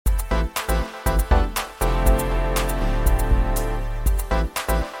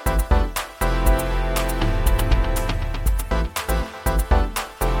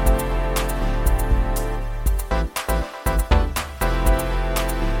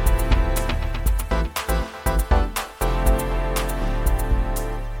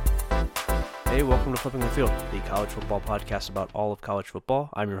welcome to Flipping the Field, the college football podcast about all of college football.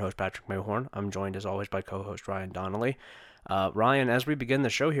 I'm your host, Patrick Mayhorn. I'm joined, as always, by co-host Ryan Donnelly. Ryan, as we begin the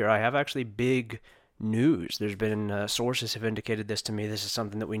show here, I have actually big news. There's been sources have indicated this to me. This is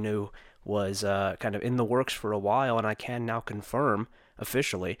something that we knew was kind of in the works for a while, and I can now confirm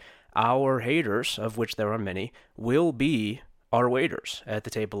officially our haters, of which there are many, will be our waiters at the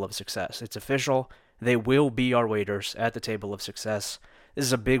table of success. It's official. They will be our waiters at the table of success. This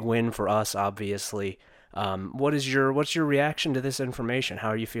is a big win for us, obviously. What's your reaction to this information? How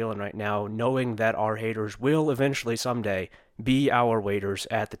are you feeling right now, knowing that our haters will eventually someday be our waiters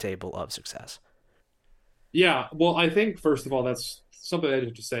at the table of success? Yeah, well, I think first of all, that's something I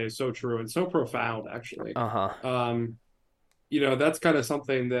have to say is so true and so profound, actually. That's kind of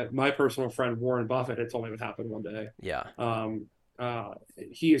something that my personal friend Warren Buffett had told me would happen one day. Yeah.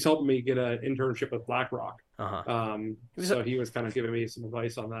 He has helped me get an internship with BlackRock. So he was kind of giving me some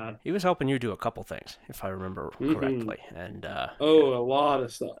advice on that. He was helping you do a couple things, if I remember correctly. And a lot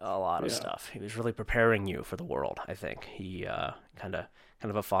of stuff. A lot of stuff. He was really preparing you for the world, I think. He kind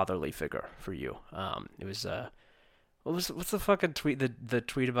of a fatherly figure for you. It was what's the fucking tweet? The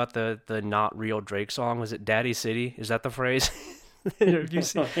tweet about the not real Drake song? Was it Daddy City? Is that the phrase? Do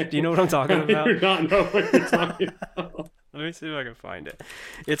you know what I'm talking about? I do not know what you're talking about. Let me see if I can find it.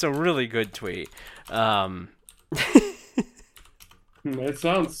 It's a really good tweet. It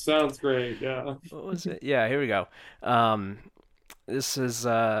sounds great. Yeah. What was it? Yeah, here we go. This is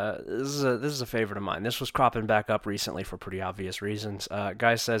a favorite of mine. This was cropping back up recently for pretty obvious reasons.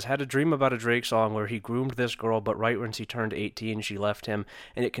 Guy says, had a dream about a Drake song where he groomed this girl, but right when she turned 18, she left him,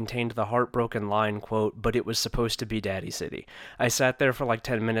 and it contained the heartbroken line, quote, "But it was supposed to be Daddy City." I sat there for like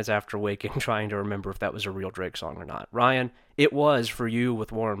 10 minutes after waking, trying to remember if that was a real Drake song or not. Ryan, it was for you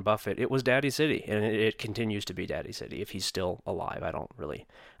with Warren Buffett. It was Daddy City, and it continues to be Daddy City if he's still alive. I don't really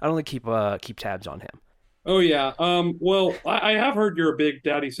keep tabs on him. Oh, yeah. Well, I have heard you're a big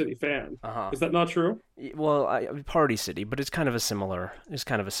Daddy City fan. Is that not true? Well, Party City, but it's kind of a similar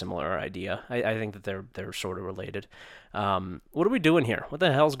idea. I think that they're sort of related. What are we doing here? What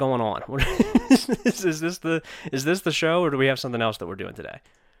the hell's going on? Is this the show, or do we have something else that we're doing today?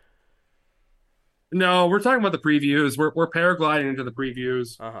 No, we're talking about the previews. We're paragliding into the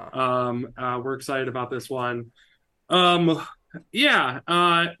previews. We're excited about this one. Look,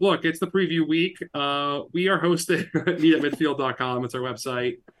 it's the preview week. We are hosted at meetatmidfield.com. It's our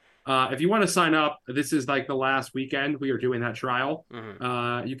website. If you want to sign up, this is like the last weekend we are doing that trial.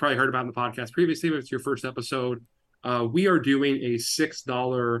 You probably heard about it in the podcast previously, but it's your first episode. We are doing a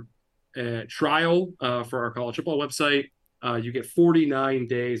 $6 trial for our college football website. You get 49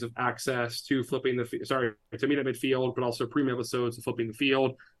 days of access to to Meet at Midfield, but also premium episodes of Flipping the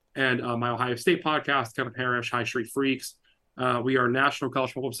Field and my Ohio State podcast, Kevin Parrish, High Street Freaks. We are a national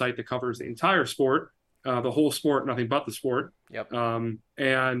college football website that covers the entire sport, the whole sport, nothing but the sport. Yep. You want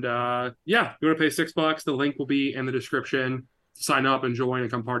to pay $6? The link will be in the description. Sign up and join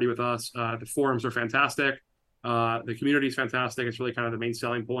and come party with us. The forums are fantastic. The community is fantastic. It's really kind of the main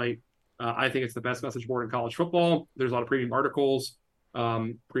selling point. I think it's the best message board in college football. There's a lot of premium articles,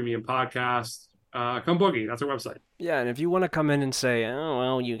 premium podcasts. Come boogie. That's our website. Yeah, and if you want to come in and say, oh,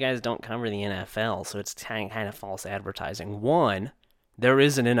 well, you guys don't cover the NFL, so it's kind of false advertising. One, there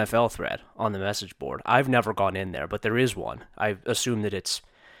is an NFL thread on the message board. I've never gone in there, but there is one. I assume that it's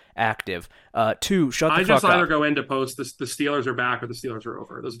active. Two, shut the fuck up. I just either go in to post the Steelers are back or the Steelers are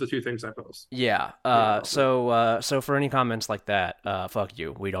over. Those are the two things I post. Yeah. So for any comments like that, fuck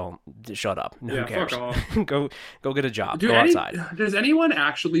you. We don't. Shut up. Who cares? Fuck off. Go get a job. Go outside. Does anyone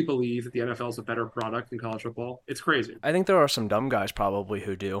actually believe that the NFL is a better product than college football? It's crazy. I think there are some dumb guys probably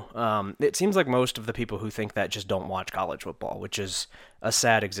who do. It seems like most of the people who think that just don't watch college football, which is a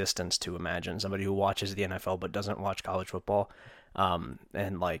sad existence to imagine. Somebody who watches the NFL but doesn't watch college football. And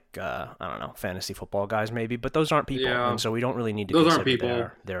I don't know, fantasy football guys maybe, but those aren't people, and so we don't really need to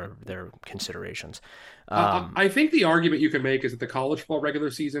consider their considerations. I think the argument you can make is that the college football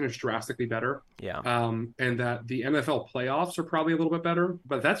regular season is drastically better. Yeah. And that the NFL playoffs are probably a little bit better,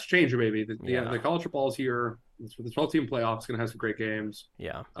 but that's changing maybe. The college football is here. The 12-team playoff is going to have some great games.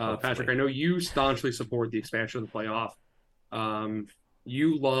 Yeah. Patrick, I know you staunchly support the expansion of the playoff.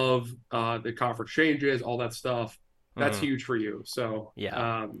 You love the conference changes, all that stuff. That's huge for you. So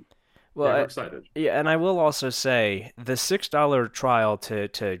we're excited. Yeah, and I will also say the $6 trial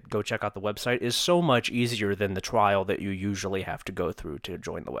to go check out the website is so much easier than the trial that you usually have to go through to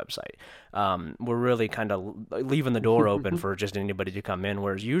join the website. We're really kind of leaving the door open for just anybody to come in,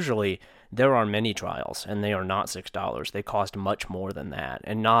 whereas usually there are many trials, and they are not $6. They cost much more than that,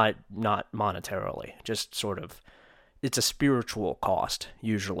 and not monetarily, just sort of it's a spiritual cost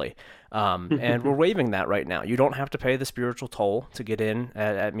usually. And we're waiving that right now. You don't have to pay the spiritual toll to get in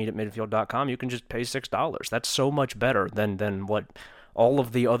at meetatmidfield.com. You can just pay $6. That's so much better than what all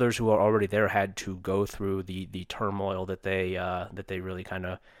of the others who are already there had to go through the turmoil that they really kind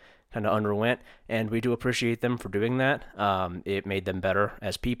of underwent, and we do appreciate them for doing that. It made them better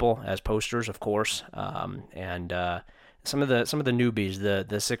as people, as posters, of course, and some of the newbies, the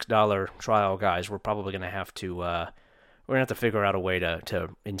 $6 trial guys, we're probably going to have to figure out a way to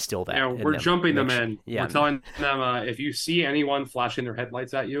instill that. Yeah, we're jumping them in. Yeah, we're telling them if you see anyone flashing their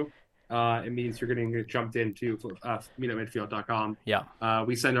headlights at you, it means you're getting jumped into meetatmidfield.com. Yeah.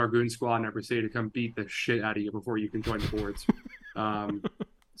 We send our goon squad in every city to come beat the shit out of you before you can join the boards.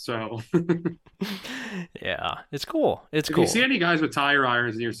 So yeah, it's cool. If you see any guys with tire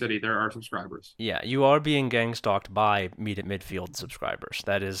irons in your city, they're our subscribers. Yeah, you are being gang stalked by Meet at Midfield subscribers.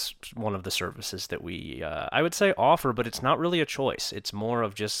 That is one of the services that we, I would say, offer, but it's not really a choice. It's more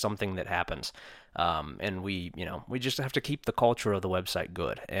of just something that happens. And we just have to keep the culture of the website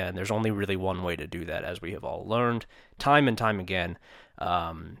good. And there's only really one way to do that, as we have all learned time and time again.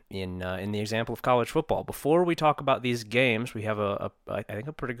 In the example of college football. Before we talk about these games, we have I think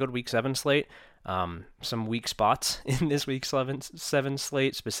a pretty good Week 7 slate. Some weak spots in this Week 7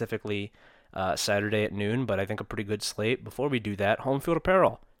 slate, specifically Saturday at noon, but I think a pretty good slate. Before we do that, Home Field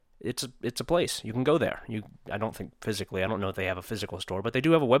Apparel. It's a place. You can go there. I don't think physically. I don't know if they have a physical store, but they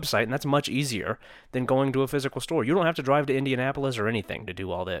do have a website, and that's much easier than going to a physical store. You don't have to drive to Indianapolis or anything to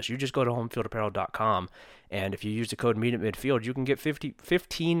do all this. You just go to homefieldapparel.com, and if you use the code MEETATMidfield, you can get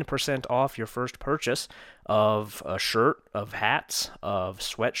 15% off your first purchase of a shirt, of hats, of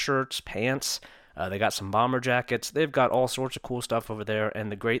sweatshirts, pants. They got some bomber jackets. They've got all sorts of cool stuff over there,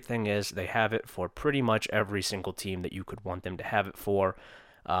 and the great thing is they have it for pretty much every single team that you could want them to have it for.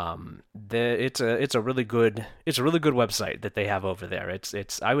 It's a really good website that they have over there.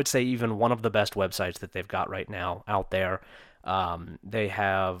 It's I would say even one of the best websites that they've got right now out there. They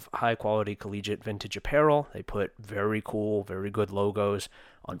have high quality collegiate vintage apparel. They put very cool, very good logos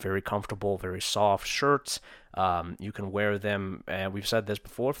on very comfortable, very soft shirts. You can wear them, and we've said this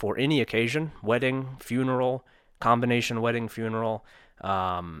before, for any occasion: wedding, funeral, combination wedding, funeral.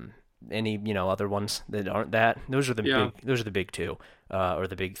 Any other ones that aren't that. Those are the big two, or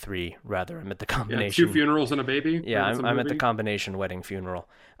the big three rather. I'm at the combination. Yeah, 2 funerals and a baby. Yeah, I'm at the combination wedding funeral.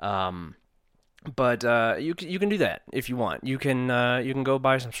 But you can do that if you want. You can go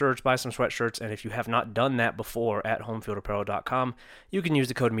buy some shirts, buy some sweatshirts, and if you have not done that before at homefieldapparel.com, you can use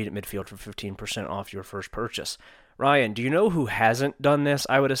the code MEETATMidfield for 15% off your first purchase. Ryan, do you know who hasn't done this?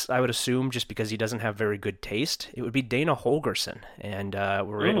 I would assume just because he doesn't have very good taste. It would be Dana Holgerson. And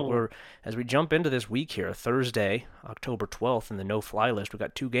we're as we jump into this week here, Thursday, October 12th, in the no-fly list, we've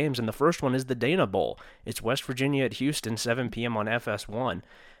got 2 games, and the first one is the Dana Bowl. It's West Virginia at Houston, 7 p.m. on FS1.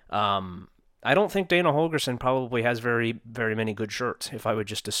 I don't think Dana Holgerson probably has very, very many good shirts, if I would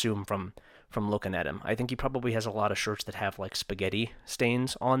just assume from looking at him. I think he probably has a lot of shirts that have like spaghetti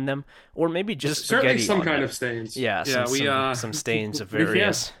stains on them, or maybe just certainly spaghetti some kind them. of stains. Yeah, some stains of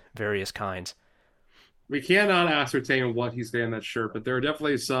various kinds. We cannot ascertain what he's got in that shirt, but there are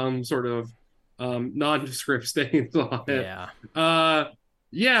definitely some sort of nondescript stains on it.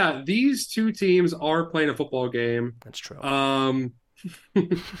 Yeah. These 2 teams are playing a football game. That's true.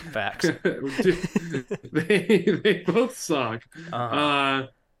 Facts. they both suck.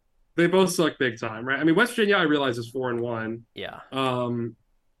 They both suck big time, right? I mean, West Virginia, I realize, is 4-1. Yeah.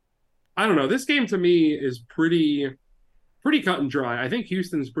 I don't know. This game to me is pretty cut and dry. I think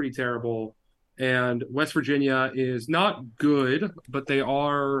Houston's pretty terrible, and West Virginia is not good, but they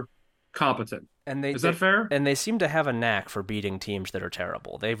are competent. Is that fair? And they seem to have a knack for beating teams that are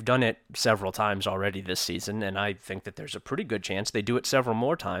terrible. They've done it several times already this season, and I think that there's a pretty good chance they do it several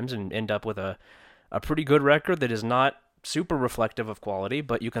more times and end up with a pretty good record that is not super reflective of quality,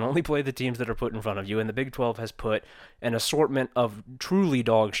 but you can only play the teams that are put in front of you, and the Big 12 has put an assortment of truly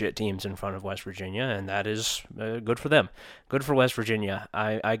dog shit teams in front of West Virginia, and that is good for them. Good for West Virginia.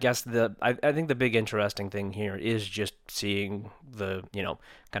 I guess I think the big interesting thing here is just seeing the,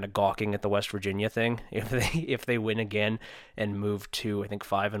 kind of gawking at the West Virginia thing. If they win again and move to, I think,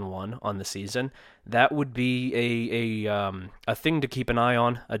 5-1 on the season, that would be a thing to keep an eye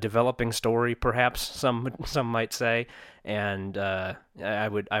on, a developing story, perhaps some might say. And I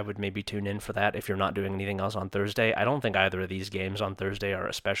would maybe tune in for that if you're not doing anything else on Thursday. I don't think either of these games on Thursday are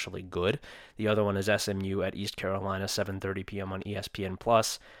especially good. The other one is SMU at East Carolina, 7:30 p.m. on ESPN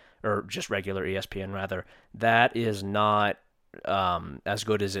Plus, or just regular ESPN rather. That is not as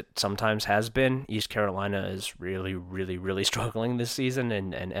good as it sometimes has been. East Carolina is really, really, really struggling this season,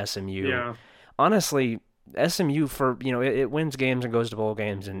 and SMU. Yeah. Honestly, SMU it wins games and goes to bowl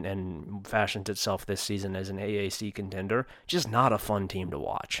games and fashions itself this season as an AAC contender. Just not a fun team to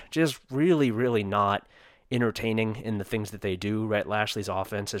watch. Just really, really not entertaining in the things that they do. Rhett Lashley's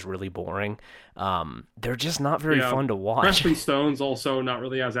offense is really boring. They're just not very fun to watch. Preston Stone's also not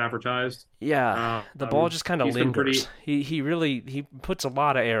really as advertised. Yeah, the ball just kind of lingers. He puts a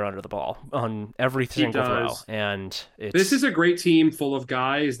lot of air under the ball on every single throw, and this is a great team full of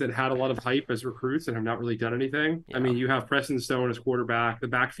guys that had a lot of hype as recruits and have not really done anything. Yeah. I mean, you have Preston Stone as quarterback. The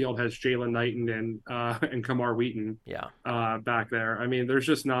backfield has Jalen Knighton and Kamar Wheaton. Back there. I mean, there's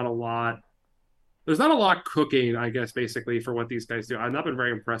just not a lot. There's not a lot cooking, I guess, basically, for what these guys do. I've not been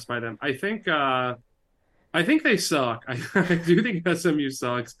very impressed by them. I think they suck. I do think SMU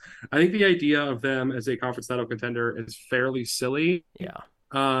sucks. I think the idea of them as a conference title contender is fairly silly. Yeah.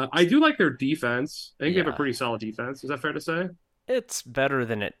 I do like their defense. I think they have a pretty solid defense. Is that fair to say? It's better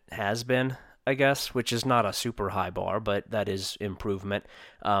than it has been, I guess, which is not a super high bar, but that is improvement.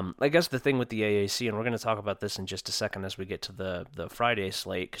 I guess the thing with the AAC, and we're going to talk about this in just a second as we get to the Friday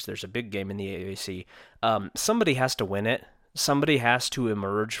slate, because there's a big game in the AAC. Somebody has to win it. Somebody has to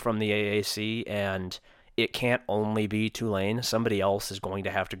emerge from the AAC, and it can't only be Tulane. Somebody else is going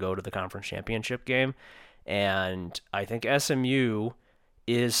to have to go to the conference championship game, and I think SMU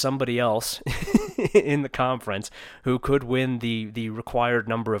is somebody else in the conference who could win the required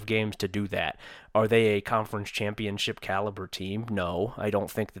number of games to do that. Are they a conference championship caliber team? No, I don't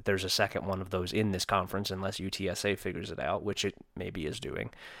think that there's a second one of those in this conference unless UTSA figures it out, which it maybe is doing.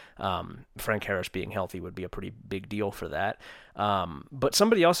 Frank Harris being healthy would be a pretty big deal for that. But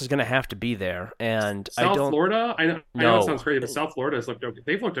somebody else is going to have to be there, and Florida. I know it sounds crazy, but South Florida has looked okay.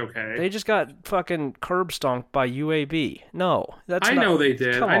 They've looked okay. They just got fucking curb stomped by UAB. No, I know they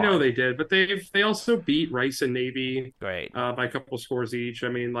did, but they also beat Rice and Navy great by a couple of scores each. I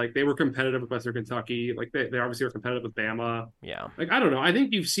mean, like they were competitive with Western Kentucky. Like they obviously were competitive with Bama. Yeah. Like I don't know. I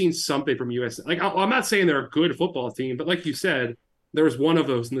think you've seen something from US. Like I'm not saying they're a good football team, but like you said, there was one of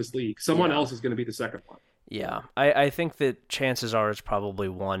those in this league. Someone else is going to be the second one. Yeah, I think that chances are it's probably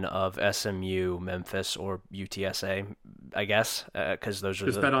one of SMU, Memphis, or UTSA, I guess, because those are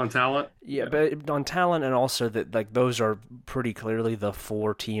just bet on talent. Yeah, but on talent, and also that like those are pretty clearly the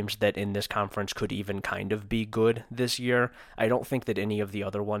four teams that in this conference could even kind of be good this year. I don't think that any of the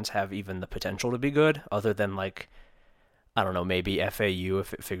other ones have even the potential to be good, other than like, I don't know, maybe FAU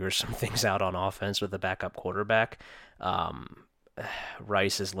if it figures some things out on offense with a backup quarterback.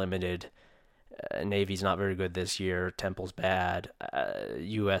 Rice is limited. Navy's not very good this year. Temple's bad.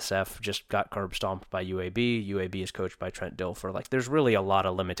 USF just got curb stomped by UAB. UAB is coached by Trent Dilfer. Like, there's really a lot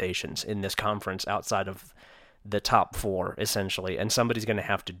of limitations in this conference outside of the top four, essentially, and somebody's going to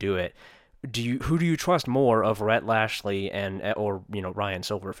have to do it. Who do you trust more of Rhett Lashley or Ryan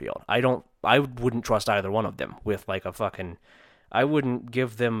Silverfield? I wouldn't trust either one of them with like a fucking. I wouldn't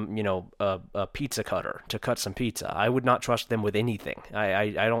give them, a pizza cutter to cut some pizza. I would not trust them with anything. I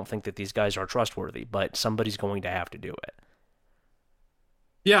don't think that these guys are trustworthy, but somebody's going to have to do it.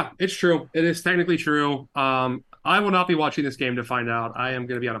 Yeah, it's true. It is technically true. I will not be watching this game to find out. I am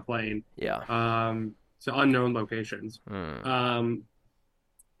going to be on a plane. Yeah. To unknown locations.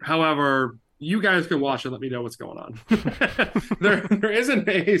 However, you guys can watch and let me know what's going on. There is an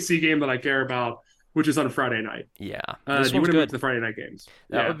AAC game that I care about, which is on Friday night. Yeah. Do you want to move to the Friday night games?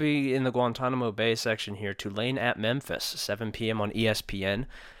 That would be in the Guantanamo Bay section here. Tulane at Memphis, 7 p.m. on ESPN.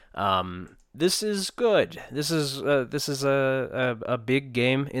 This is good. This is a big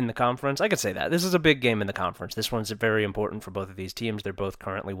game in the conference. I could say that. This is a big game in the conference. This one's very important for both of these teams. They're both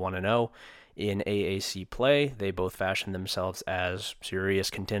currently 1-0 in AAC play. They both fashion themselves as serious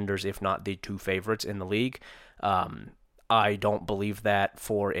contenders, if not the two favorites in the league. I don't believe that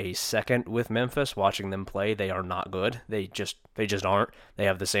for a second with Memphis. Watching them play, they are not good. They just aren't. They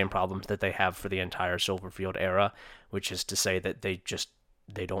have the same problems that they have for the entire Silverfield era, which is to say that they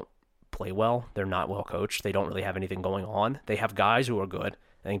don't play well. They're not well coached. They don't really have anything going on. They have guys who are good.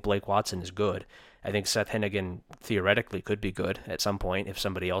 I think Blake Watson is good. I think Seth Hennigan theoretically could be good at some point if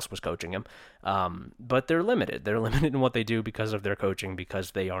somebody else was coaching him. But they're limited. They're limited in what they do because of their coaching,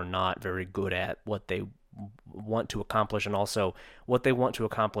 because they are not very good at what they want to accomplish, and also what they want to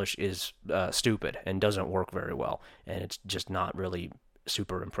accomplish is stupid and doesn't work very well, and it's just not really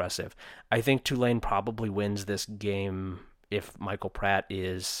super impressive. I think Tulane probably wins this game if Michael Pratt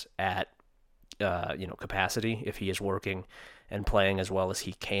is at capacity, if he is working and playing as well as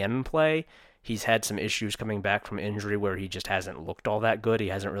he can play. He's had some issues coming back from injury where he just hasn't looked all that good. He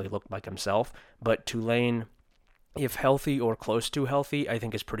hasn't really looked like himself, but Tulane, if healthy or close to healthy, I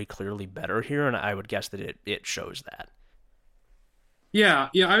think is pretty clearly better here, and I would guess that it shows that. Yeah,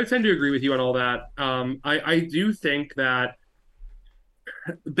 I would tend to agree with you on all that. I do think that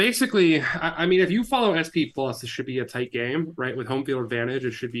basically, I mean, if you follow SP Plus, it should be a tight game, right? With home field advantage,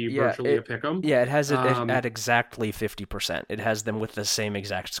 it should be Yeah, virtually a it pick 'em. yeah, it has it Um, at exactly 50%. It has them with the same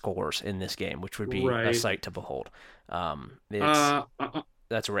exact scores in this game, which would be a right. sight to behold. It's Uh, I,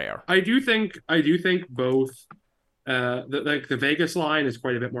 That's rare. I do think both. The Vegas line is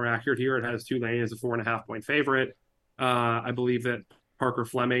quite a bit more accurate here. It has Tulane as a 4.5 point favorite. I believe that Parker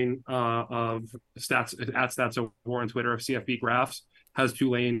Fleming of stats at Stats War on Twitter of CFB Graphs has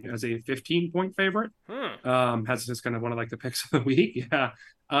Tulane as a 15 point favorite. Hmm. Has this kind of one of like the picks of the week. Yeah.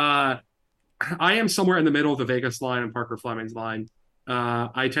 Uh, I am somewhere in the middle of the Vegas line and Parker Fleming's line.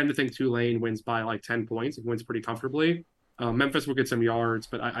 I tend to think Tulane wins by like 10 points. It wins pretty comfortably. Memphis will get some yards,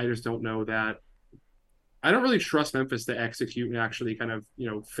 but I just don't know that. I don't really trust Memphis to execute and actually kind of,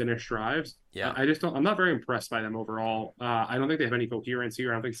 finish drives. Yeah. I just don't, I'm not very impressed by them overall. I don't think they have any coherence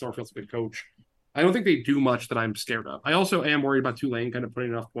here. I don't think Starfield's a good coach. I don't think they do much that I'm scared of. I also am worried about Tulane kind of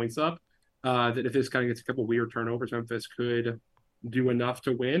putting enough points up that if this kind of gets a couple weird turnovers, Memphis could do enough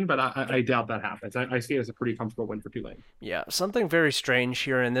to win, but I doubt that happens. I see it as a pretty comfortable win for Tulane. Yeah, something very strange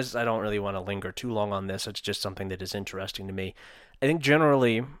here, and this I don't really want to linger too long on this. It's just something that is interesting to me. I think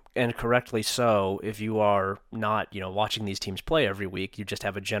generally and correctly so, if you are not, watching these teams play every week, you just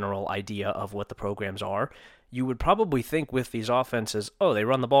have a general idea of what the programs are. You would probably think with these offenses, oh, they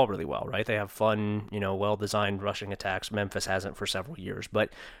run the ball really well, right? They have fun, well-designed rushing attacks. Memphis hasn't for several years, but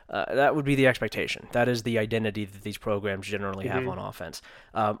that would be the expectation. That is the identity that these programs generally have on offense.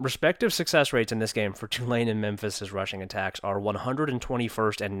 Respective success rates in this game for Tulane and Memphis's rushing attacks are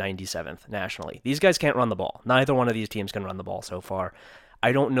 121st and 97th nationally. These guys can't run the ball. Neither one of these teams can run the ball so far.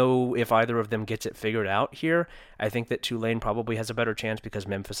 I don't know if either of them gets it figured out here. I think that Tulane probably has a better chance because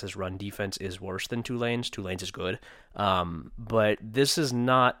Memphis's run defense is worse than Tulane's. Tulane's is good. But this is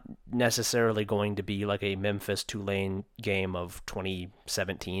not necessarily going to be like a Memphis-Tulane game of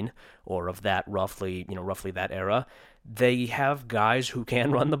 2017 or of that roughly that era. They have guys who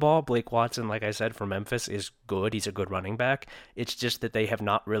can run the ball. Blake Watson, like I said, for Memphis is good. He's a good running back. It's just that they have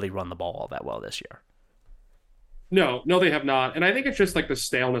not really run the ball all that well this year. No, they have not. And I think it's just like the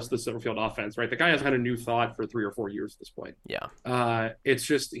staleness of the Silverfield offense, right? The guy has had a new thought for 3 or 4 years at this point. Yeah. It's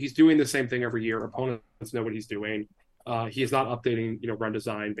just he's doing the same thing every year. Opponents know what he's doing. He is not updating, run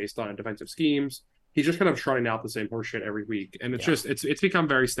design based on defensive schemes. He's just kind of trying out the same horseshit every week, and it's Yeah. just it's become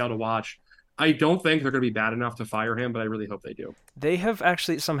very stale to watch. I don't think they're going to be bad enough to fire him, but I really hope they do. They have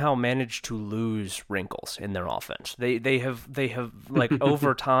actually somehow managed to lose wrinkles in their offense. They have like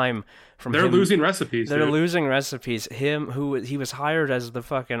over time from They're him, losing recipes. they're Dude. losing recipes. He was hired as the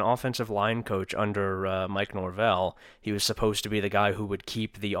fucking offensive line coach under Mike Norvell. He was supposed to be the guy who would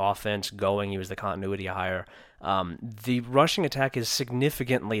keep the offense going. He was the continuity hire. The rushing attack is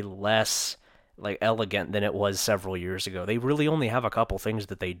significantly less like elegant than it was several years ago. They really only have a couple things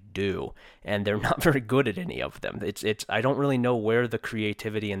that they do, and they're not very good at any of them. It's I don't really know where the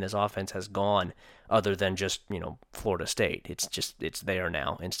creativity in this offense has gone other than just, Florida State. It's there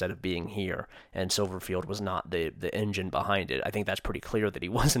now instead of being here, and Silverfield was not the engine behind it. I think that's pretty clear that he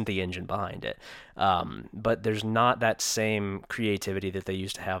wasn't the engine behind it. But there's not that same creativity that they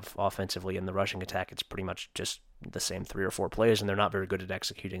used to have offensively in the rushing attack. It's pretty much just the same 3 or 4 plays, and they're not very good at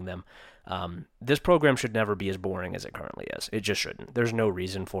executing them. This program should never be as boring as it currently is. It just shouldn't. There's no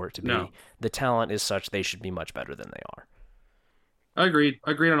reason for it to be. No, The talent is such they should be much better than they are. agreed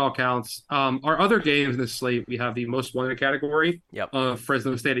on all counts. Our other games in this slate, we have the most wanted category Yep. of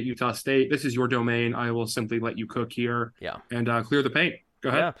Fresno State at Utah State. This is your domain. I will simply let you cook here Yeah. and clear the paint. Go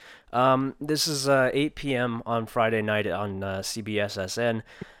ahead. Yeah. This is 8 p.m. on Friday night on CBSSN.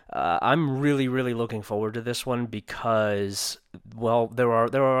 I'm really, really looking forward to this one because, well, there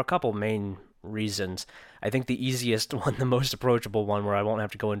are a couple main reasons. I think the easiest one, the most approachable one, where I won't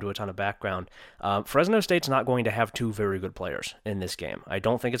have to go into a ton of background. Fresno State's not going to have two very good players in this game. I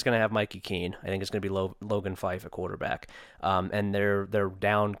don't think it's going to have Mikey Keene. I think it's going to be Logan Fife at quarterback. And they're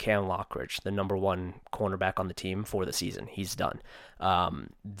down Cam Lockridge, the number one cornerback on the team for the season. He's done.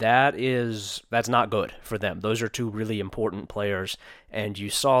 That's not good for them. Those are two really important players, and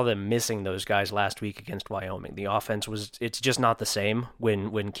you saw them missing those guys last week against Wyoming. The offense it's just not the same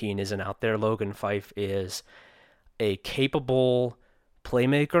when Keene isn't out there. Logan Fife is a capable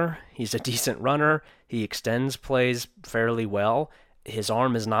playmaker. He's a decent runner. He extends plays fairly well. His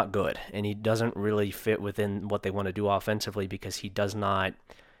arm is not good, and he doesn't really fit within what they want to do offensively because he does not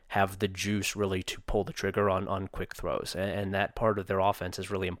have the juice really to pull the trigger on quick throws. And that part of their offense is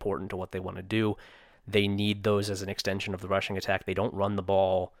really important to what they want to do. They need those as an extension of the rushing attack. They don't run the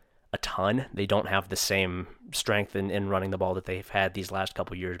ball a ton. They don't have the same strength in running the ball that they've had these last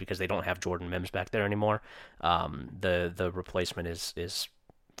couple years because they don't have Jordan Mims back there anymore. The replacement is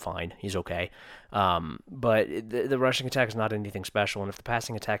fine. He's okay. But the rushing attack is not anything special. And if the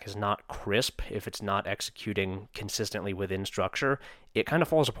passing attack is not crisp, if it's not executing consistently within structure, it kind of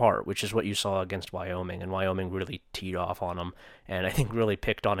falls apart, which is what you saw against Wyoming. And Wyoming really teed off on them and I think really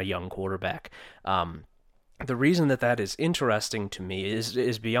picked on a young quarterback. The reason that is interesting to me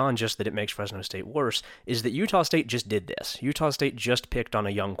is beyond just that it makes Fresno State worse, is that Utah State just did this. Utah State just picked on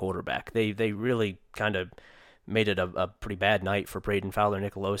a young quarterback. They really kind of made it a pretty bad night for Braden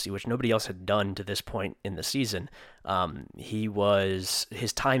Fowler-Nicolosi, which nobody else had done to this point in the season.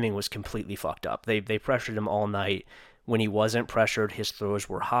 His timing was completely fucked up. They pressured him all night. When he wasn't pressured, his throws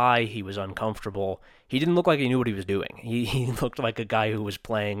were high. He was uncomfortable. He didn't look like he knew what he was doing. He looked like a guy who was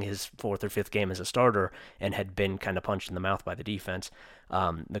playing his fourth or fifth game as a starter and had been kind of punched in the mouth by the defense.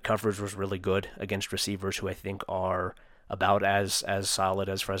 The coverage was really good against receivers who I think are about as solid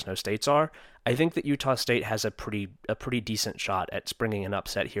as Fresno State's are. I think that Utah State has a pretty decent shot at springing an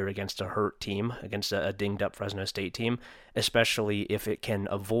upset here against a hurt team, against a dinged up Fresno State team, especially if it can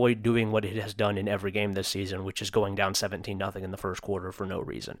avoid doing what it has done in every game this season, which is going down 17-0 in the first quarter for no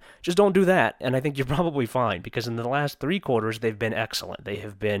reason. Just don't do that, and I think you're probably fine, because in the last three quarters, they've been excellent. They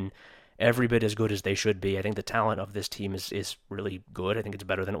have been every bit as good as they should be. I think the talent of this team is really good. I think it's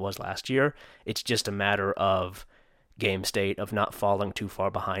better than it was last year. It's just a matter of game state, of not falling too far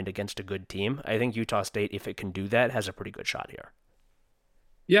behind against a good team. I think Utah State, if it can do that, has a pretty good shot here.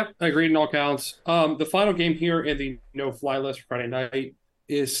 Yep, I agree in all counts. The final game here in the no-fly list for Friday night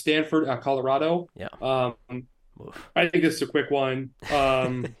is Stanford at Colorado. Yeah. I think this is a quick one.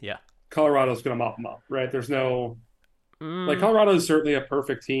 Yeah. Colorado's going to mop them up, right? There's no... Colorado is certainly a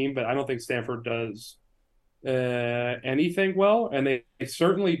perfect team, but I don't think Stanford does anything well, and they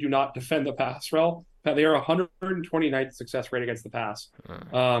certainly do not defend the pass well. They are 129th success rate against the pass.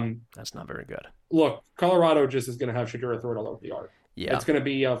 That's not very good. Look, Colorado just is going to have Shedeur throw it all over the yard. Yeah. It's going to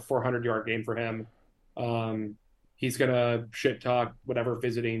be a 400-yard game for him. He's going to shit talk whatever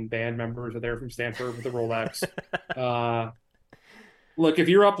visiting band members are there from Stanford with the Rolex. Look, if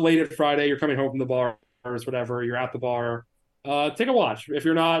you're up late at Friday, you're coming home from the bars, whatever, you're at the bar, take a watch. If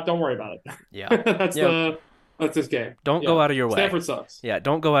you're not, don't worry about it. Yeah. That's this game. Don't go out of your way. Stanford sucks. Yeah,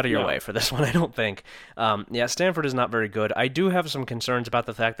 don't go out of your way for this one, I don't think. Stanford is not very good. I do have some concerns about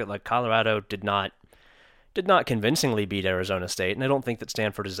the fact that Colorado did not convincingly beat Arizona State, and I don't think that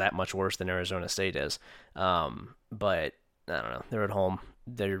Stanford is that much worse than Arizona State is. But I don't know. They're at home.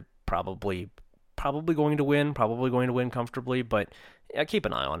 They're probably going to win comfortably, but yeah, keep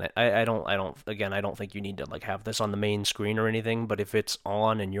an eye on it. I don't think you need to have this on the main screen or anything, but if it's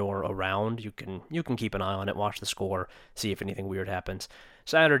on and you're around, you can keep an eye on it, watch the score, see if anything weird happens.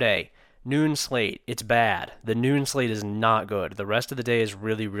 Saturday, noon slate. It's bad. The noon slate is not good. The rest of the day is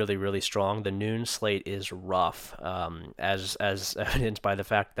really, really, really strong. The noon slate is rough, as evidenced by the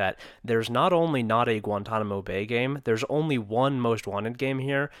fact that there's not only not a Guantanamo Bay game, there's only one most wanted game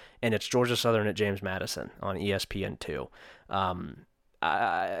here, and it's Georgia Southern at James Madison on ESPN2.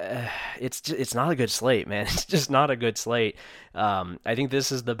 It's not a good slate, man. It's just not a good slate. I think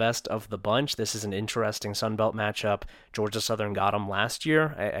this is the best of the bunch. This is an interesting Sun Belt matchup. Georgia Southern got them last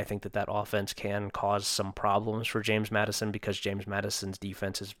year. I think that offense can cause some problems for James Madison because James Madison's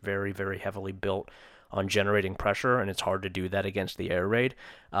defense is very, very heavily built on generating pressure, and it's hard to do that against the air raid.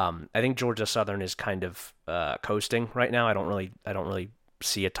 I think Georgia Southern is kind of coasting right now. I don't really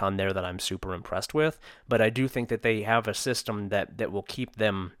see a ton there that I'm super impressed with, but I do think that they have a system that will keep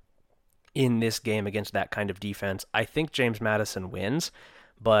them in this game against that kind of defense. I think James Madison wins,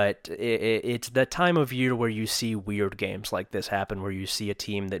 but it's the time of year where you see weird games like this happen, where you see a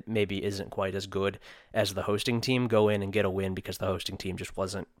team that maybe isn't quite as good as the hosting team go in and get a win because the hosting team just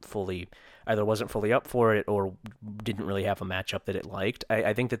wasn't fully up for it or didn't really have a matchup that it liked.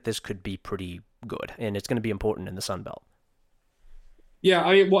 I think that this could be pretty good, and it's going to be important in the Sun Belt. Yeah,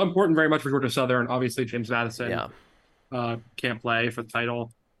 important very much for Georgia Southern. Obviously, James Madison can't play for the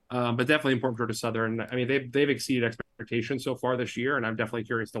title, but definitely important for Georgia Southern. I mean, they've exceeded expectations so far this year, and I'm definitely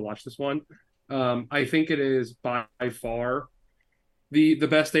curious to watch this one. I think it is by far the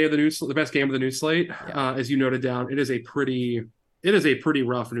best game of the news slate. As you noted down, it is a pretty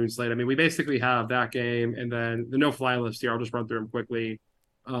rough news slate. I mean, we basically have that game, and then the no-fly list here. I'll just run through them quickly.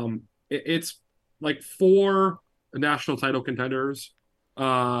 It's like 4 national title contenders.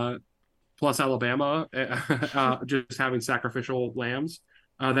 Plus Alabama, just having sacrificial lambs.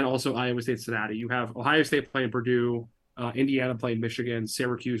 Then also Iowa State, Cincinnati. You have Ohio State playing Purdue, Indiana playing Michigan,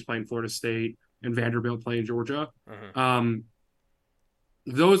 Syracuse playing Florida State, and Vanderbilt playing Georgia.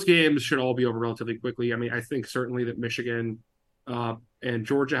 those games should all be over relatively quickly. I mean, I think certainly that Michigan and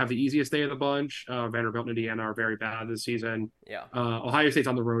Georgia have the easiest day of the bunch. Vanderbilt and Indiana are very bad this season. Yeah. Ohio State's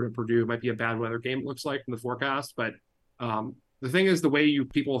on the road at Purdue. It might be a bad weather game, it looks like from the forecast. But the thing is, the way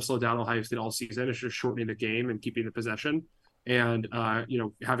people have slowed down Ohio State all season is just shortening the game and keeping the possession, and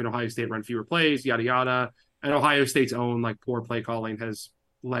having Ohio State run fewer plays, yada yada. And Ohio State's own like poor play calling has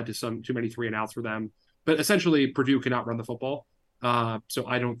led to too many 3-and-outs for them. But essentially, Purdue cannot run the football. So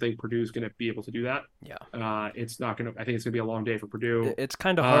I don't think Purdue's going to be able to do that. Yeah. It's not going to. I think it's going to be a long day for Purdue. It's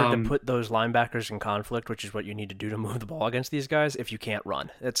kind of hard to put those linebackers in conflict, which is what you need to do to move the ball against these guys if you can't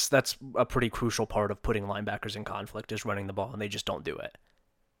run. That's a pretty crucial part of putting linebackers in conflict is running the ball, and they just don't do it.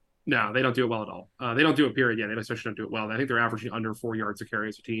 No, they don't do it well at all. They don't do it, period. Yeah, they especially don't do it well. I think they're averaging under 4 yards a carry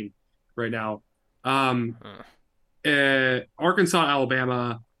as a team right now. Arkansas,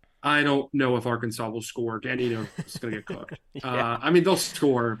 Alabama. I don't know if Arkansas will score. Dan Enos is going to get cooked. Yeah. I mean, they'll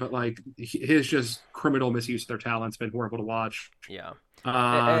score, but like his just criminal misuse of their talent's been horrible to watch. Yeah.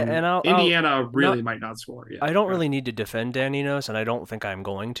 Indiana really might not score. Yeah. I don't really need to defend Dan Enos, and I don't think I'm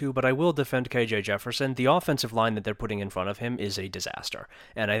going to, but I will defend KJ Jefferson. The offensive line that they're putting in front of him is a disaster,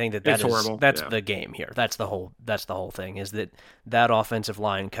 and I think that's horrible. That's the game here. That's the whole thing. Is that offensive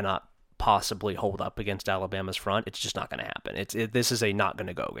line cannot possibly hold up against Alabama's front. It's just not going to happen. This is a not going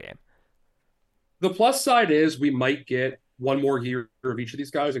to go game. The plus side is we might get one more year of each of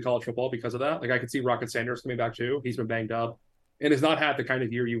these guys in college football because of that. Like I could see Rocket Sanders coming back too. He's been banged up and has not had the kind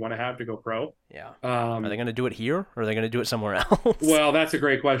of year you want to have to go pro. Yeah. Are they going to do it here or are they going to do it somewhere else? Well, that's a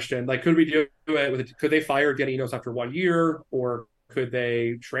great question. Like, could we do it? Could they fire Dan Enos after 1 year, or could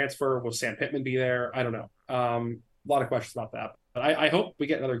they transfer? Will Sam Pittman be there? I don't know. A lot of questions about that. But I hope we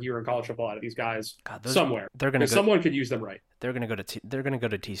get another year in college football out of these guys somewhere. Someone could use them right. They're gonna go to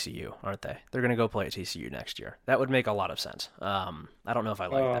TCU, aren't they? They're gonna go play at TCU next year. That would make a lot of sense. I don't know if I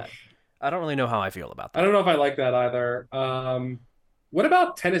like that. I don't really know how I feel about that. I don't know if I like that either. What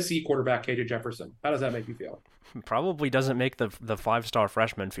about Tennessee quarterback KJ Jefferson? How does that make you feel? Probably doesn't make the 5-star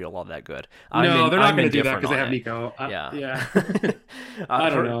freshman feel all that good. They're not going to do that because they have Nico. Yeah. I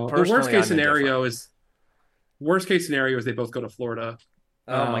don't know. The worst case scenario is they both go to Florida.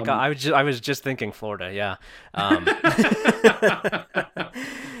 Oh my God! I was just thinking Florida. Yeah.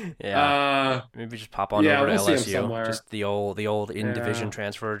 Yeah. Maybe just pop on over to LSU. Just the old in division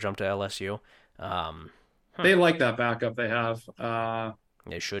transfer, jump to LSU. They like that backup they have.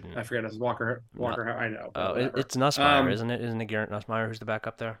 They shouldn't. I forget. It's Walker. I know. It's Nussmeier, isn't it? Isn't it Garrett Nussmeier who's the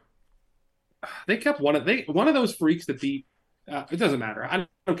backup there? They kept one of those freaks that beat. It doesn't matter. I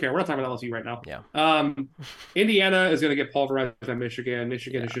don't care. We're not talking about LSU right now. Yeah. Indiana is going to get pulverized by Michigan.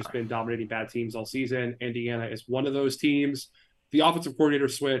 Michigan has just been dominating bad teams all season. Indiana is one of those teams. The offensive coordinator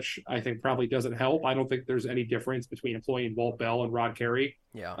switch, I think, probably doesn't help. I don't think there's any difference between employing Walt Bell and Rod Carey.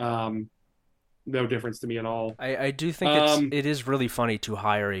 Yeah. No difference to me at all. I do think it is really funny to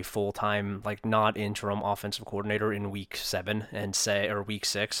hire a full-time, like not interim offensive coordinator in week 7 or week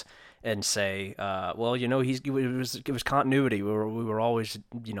 6 and say, well, it was continuity. We were always,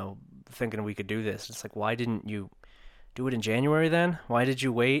 thinking we could do this. It's like, why didn't you do it in January then? Why did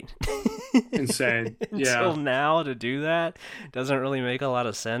you wait? Insane. Until now to do that? Doesn't really make a lot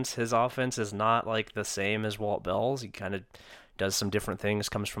of sense. His offense is not like the same as Walt Bell's. He kind of does some different things,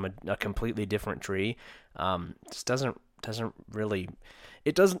 comes from a completely different tree. Just doesn't really.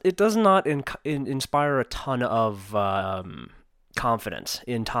 It does not inspire a ton of confidence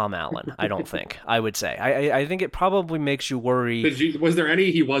in Tom Allen. I don't think. I would say. I think it probably makes you worry. Was there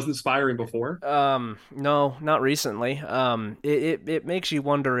any he was inspiring before? No, not recently. It makes you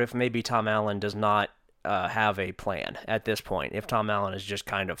wonder if maybe Tom Allen does not have a plan at this point. If Tom Allen is just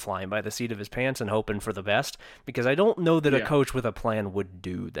kind of flying by the seat of his pants and hoping for the best, because I don't know that a coach with a plan would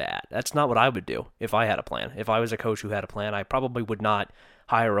do that. That's not what I would do if I had a plan. If I was a coach who had a plan, I probably would not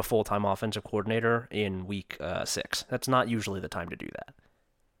hire a full-time offensive coordinator in week 6. That's not usually the time to do that.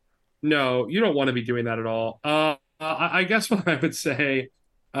 No, you don't want to be doing that at all. I guess what I would say,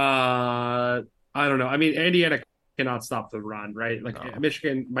 I don't know. I mean, Indiana cannot stop the run, right? Like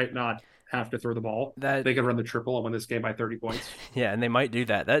Michigan might not have to throw the ball. They could run the triple and win this game by 30 points. Yeah, and they might do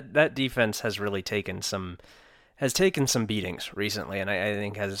that. That defense has really taken some beatings recently, and I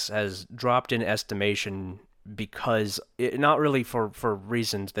think has dropped in estimation because not really for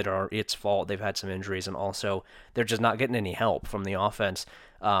reasons that are its fault. They've had some injuries, and also they're just not getting any help from the offense.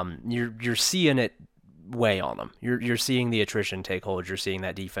 You're seeing it weigh on them. You're seeing the attrition take hold. You're seeing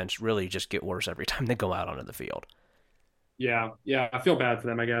that defense really just get worse every time they go out onto the field. Yeah, I feel bad for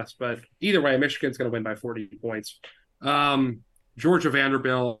them, I guess. But either way, Michigan's going to win by 40 points. Georgia,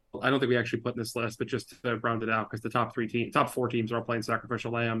 Vanderbilt. I don't think we actually put in this list, but just to round it out because the top four teams are all playing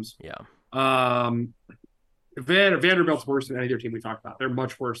sacrificial lambs. Yeah. Um, Vanderbilt's worse than any other team we talked about. They're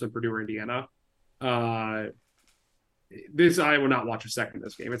much worse than Purdue or Indiana. Uh, this I will not watch a second of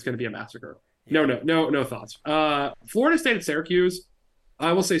this game. It's going to be a massacre. Yeah. No thoughts. Florida State at Syracuse.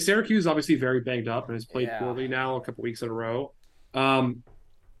 I will say Syracuse obviously very banged up and has played poorly now a couple weeks in a row.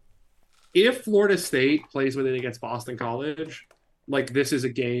 If Florida State plays with it against Boston College, like this is a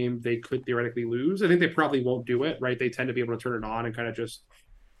game they could theoretically lose. I think they probably won't do it, right? They tend to be able to turn it on and kind of just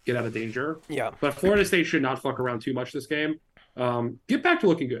get out of danger. Yeah. But Florida State should not fuck around too much this game. Get back to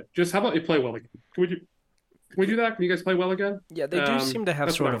looking good. Just how about you play well again? Can we do that? Can you guys play well again? Yeah, they do seem to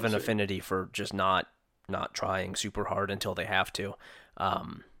have sort of an see. affinity for just not trying super hard until they have to.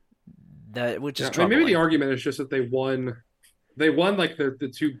 That which is troubling. Maybe the argument is just that they won like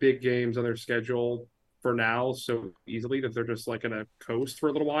the two big games on their schedule for now so easily that they're just like gonna coast for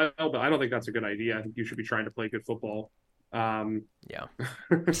a little while. But I don't think that's a good idea. I think you should be trying to play good football. Yeah,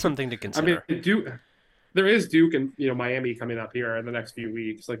 something to I consider. mean, there is Duke and Miami coming up here in the next few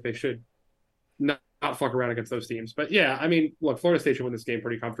weeks. Like they should not fuck around against those teams. But yeah, I mean, look, Florida State should win this game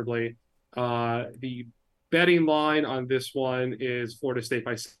pretty comfortably. The betting line on this one is Florida State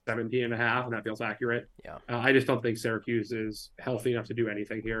by 17.5, and that feels accurate. Yeah. I just don't think Syracuse is healthy enough to do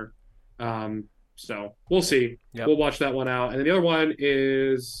anything here. So we'll see. Yep. We'll watch that one out. And then the other one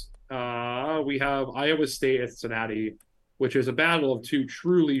is we have Iowa State at Cincinnati, which is a battle of two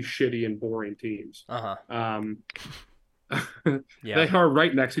truly shitty and boring teams. Yeah. They are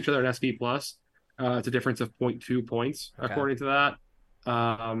right next to each other in SP plus. It's a difference of 0.2 points according to that.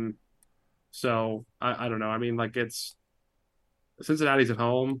 So I don't know. I mean, like it's Cincinnati's at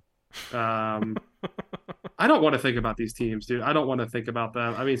home. I don't want to think about these teams, dude. I don't want to think about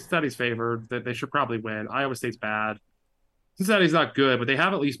them. I mean, Cincinnati's favored. They should probably win. Iowa State's bad. Cincinnati's not good, but they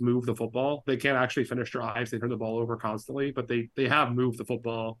have at least moved the football. They can't actually finish drives. They turn the ball over constantly, but they have moved the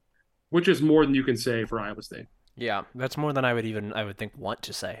football, which is more than you can say for Iowa State. Yeah, that's more than I would think want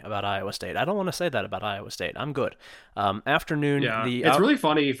to say about Iowa State. I don't want to say that about Iowa State. I'm good. Afternoon. Yeah, it's really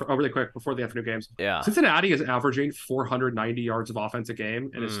funny. Really quick before the afternoon games. Yeah, Cincinnati is averaging 490 yards of offense a game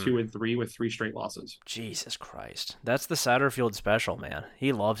and is 2-3 with 3 straight losses. Jesus Christ, that's the Satterfield special, man.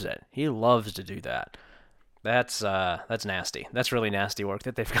 He loves it. He loves to do that. That's nasty. That's really nasty work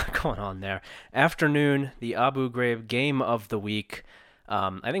that they've got going on there. Afternoon, the Abu Ghraib game of the week.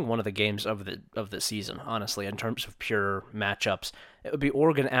 I think one of the games of the season, honestly, in terms of pure matchups. It would be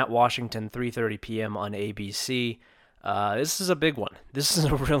Oregon at Washington, 3:30 p.m. on ABC. This is a big one. This is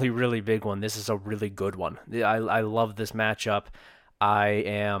a really, really big one. This is a really good one. I love this matchup.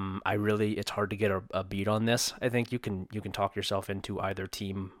 It's hard to get a beat on this. I think you can talk yourself into either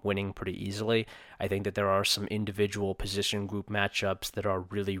team winning pretty easily. I think that there are some individual position group matchups that are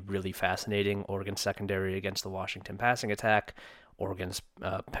really, really fascinating. Oregon secondary against the Washington passing attack. Oregon's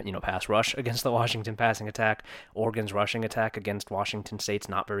pass rush against the Washington passing attack, Oregon's rushing attack against Washington State's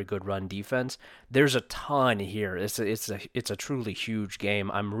not very good run defense. There's a ton here. It's a truly huge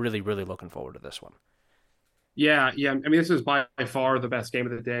game. I'm really, really looking forward to this one. Yeah. I mean, this is by far the best game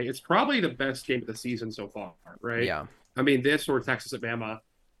of the day. It's probably the best game of the season so far, right? Yeah. I mean, this or Texas at Bama.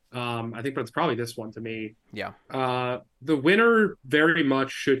 I think, but it's probably this one to me. Yeah. The winner very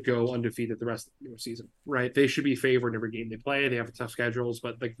much should go undefeated the rest of the season, right? They should be favored in every game they play. They have tough schedules,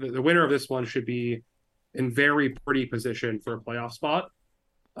 but like the winner of this one should be in very pretty position for a playoff spot.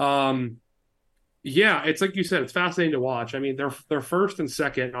 Yeah, it's like you said, it's fascinating to watch. I mean, they're first and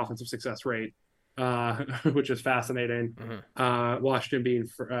second offensive success rate, which is fascinating. Mm-hmm. Washington being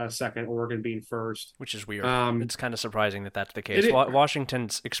second, Oregon being first, which is weird. It's kind of surprising that that's the case.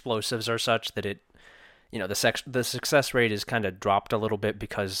 Washington's explosives are such that the success rate is kind of dropped a little bit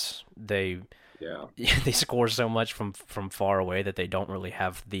because they score so much from far away that they don't really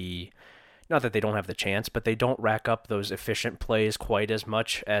have not that they don't have the chance, but they don't rack up those efficient plays quite as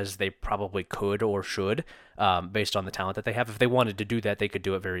much as they probably could or should, based on the talent that they have. If they wanted to do that, they could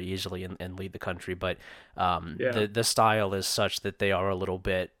do it very easily and lead the country. But the style is such that they are a little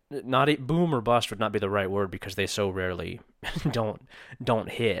bit boom or bust would not be the right word because they so rarely don't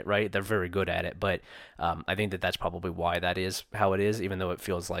hit. Right, they're very good at it, but I think that's probably why that is how it is. Even though it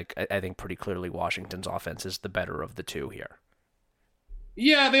feels like I think pretty clearly Washington's offense is the better of the two here.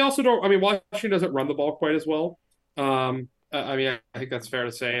 Yeah, they also don't. I mean, Washington doesn't run the ball quite as well. I mean, I think that's fair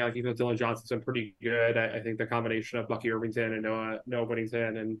to say. Like, even though Dylan Johnson's been pretty good, I think the combination of Bucky Irvington and Noah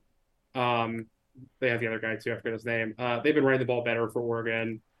Whittington and they have the other guy too. I forget his name. They've been running the ball better for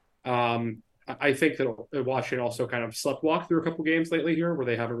Oregon. I I think that Washington also kind of sleptwalked through a couple games lately here where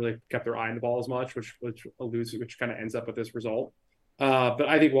they haven't really kept their eye on the ball as much, which kind of ends up with this result. But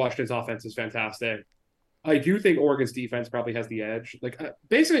I think Washington's offense is fantastic. I do think Oregon's defense probably has the edge. Like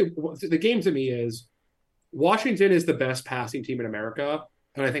basically, the game to me is Washington is the best passing team in America,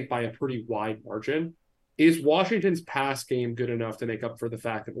 and I think by a pretty wide margin. Is Washington's pass game good enough to make up for the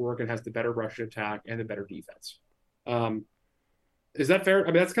fact that Oregon has the better rushing attack and the better defense? Um, is that fair? I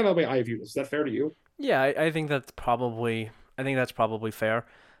mean, that's kind of the way I view this. Is that fair to you? Yeah, I think that's probably fair.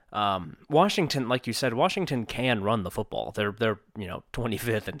 Washington, like you said, Washington can run the football. They're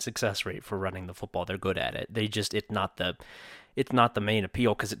 25th in success rate for running the football. They're good at it. It's not the main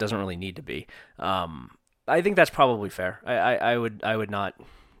appeal because it doesn't really need to be. I think that's probably fair. I would not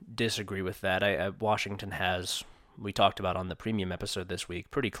disagree with that. Washington has, we talked about on the premium episode this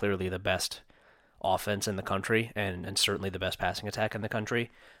week, pretty clearly the best offense in the country and certainly the best passing attack in the country.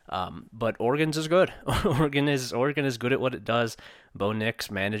 But Oregon's is good. Oregon is good at what it does. Bo Nix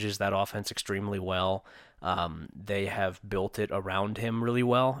manages that offense extremely well. They have built it around him really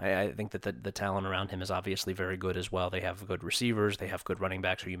well. I think that the talent around him is obviously very good as well. They have good receivers. They have good running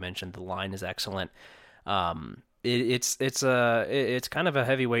backs. Who you mentioned, the line is excellent. It's kind of a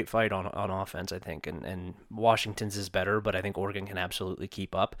heavyweight fight on offense, I think, and Washington's is better, but I think Oregon can absolutely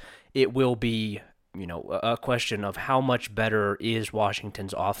keep up. It will be, a question of how much better is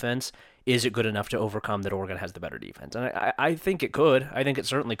Washington's offense. Is it good enough to overcome that Oregon has the better defense? And I think it could. I think it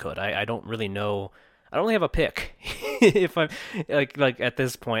certainly could. I don't really know. I don't really have a pick. If I'm like at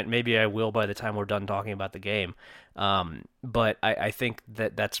this point, maybe I will by the time we're done talking about the game. But I think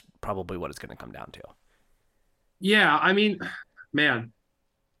that's probably what it's going to come down to. Yeah, I mean, man,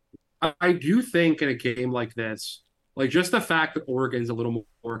 I do think in a game like this, like just the fact that Oregon's a little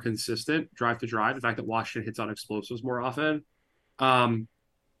more consistent drive to drive, the fact that Washington hits on explosives more often, um,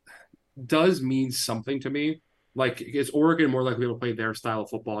 does mean something to me. Like, is Oregon more likely to play their style of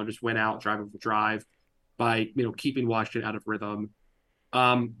football and just win out drive over drive by keeping Washington out of rhythm?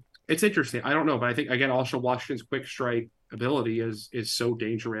 It's interesting. I don't know, but I think again, also Washington's quick strike ability is so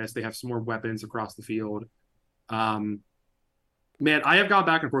dangerous. They have some more weapons across the field. Um, Man, I have gone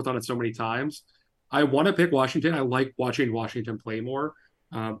back and forth on it so many times. I want to pick Washington. I like watching Washington play more.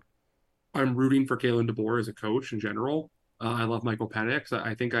 Um, I'm rooting for Kalen DeBoer as a coach in general. I love Michael Penix.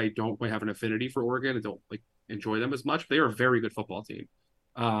 I think I don't quite have an affinity for Oregon. I don't like enjoy them as much. They are a very good football team.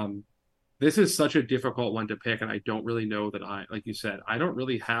 Um, this is such a difficult one to pick, and I don't really know that like you said, I don't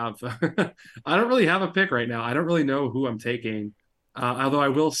really have, I don't really have a pick right now. I don't really know who I'm taking. Although I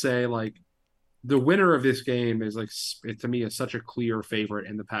will say, like, the winner of this game is to me is such a clear favorite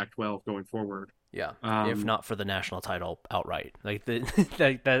in the Pac-12 going forward. Yeah, if not for the national title outright, like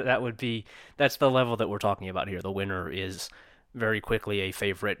that would be, that's the level that we're talking about here. The winner is very quickly a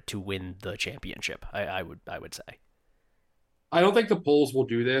favorite to win the championship. I would say. I don't think the polls will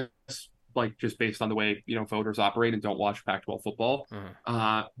do this, like just based on the way voters operate and don't watch Pac-12 football.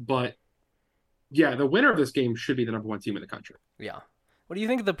 But yeah, the winner of this game should be the number one team in the country. Yeah. What do you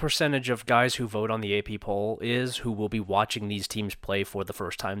think the percentage of guys who vote on the AP poll is who will be watching these teams play for the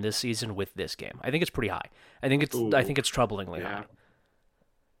first time this season with this game? I think it's pretty high. I think it's troublingly high.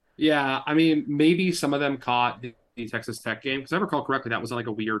 Yeah, I mean, maybe some of them caught the Texas Tech game because I recall correctly that was like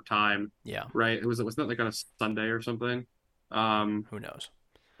a weird time. Yeah. Right. Wasn't that like on a Sunday or something? Who knows?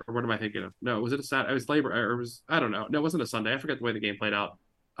 Or what am I thinking of? No, was it a Saturday? It was Labor, or it was, I don't know. No, it wasn't a Sunday. I forget the way the game played out.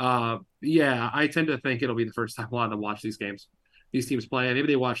 Yeah, I tend to think it'll be the first time a lot of them watch these teams play. Maybe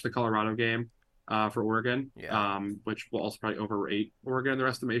they watch the Colorado game for Oregon, which will also probably overrate Oregon in their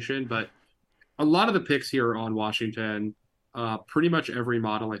estimation. But a lot of the picks here are on Washington. Pretty much every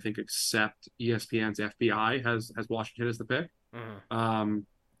model, I think, except ESPN's FBI has Washington as the pick.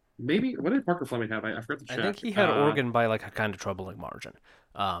 Maybe, what did Parker Fleming have? I forgot to check. I think he had Oregon by like a kind of troubling margin,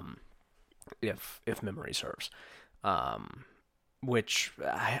 if memory serves. Which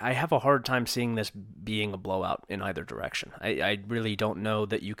I have a hard time seeing this being a blowout in either direction. I really don't know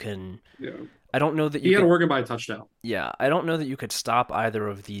that you can. Yeah. I don't know that he had Oregon by a touchdown. Yeah, I don't know that you could stop either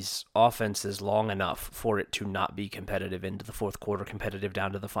of these offenses long enough for it to not be competitive into the fourth quarter, competitive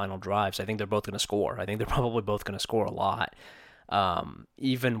down to the final drives. I think they're both going to score. I think they're probably both going to score a lot.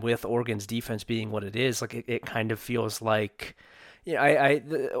 Even with Oregon's defense being what it is, like it kind of feels like,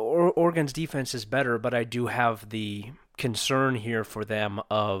 Oregon's defense is better, but I do have the concern here for them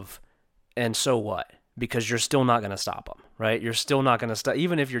of, and so what? because you're still not going to stop them, right? You're still not going to stop,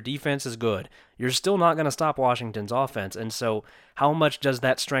 even if your defense is good, you're still not going to stop Washington's offense. And so, how much does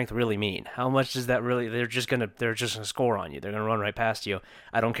that strength really mean? How much does that really? They're just gonna score on you. They're gonna run right past you.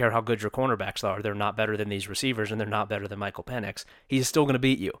 I don't care how good your cornerbacks are. They're not better than these receivers, and they're not better than Michael Penix. He's still going to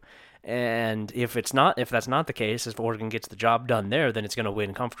beat you. And if that's not the case, if Oregon gets the job done there, then it's going to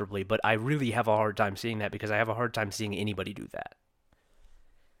win comfortably. But I really have a hard time seeing that because I have a hard time seeing anybody do that.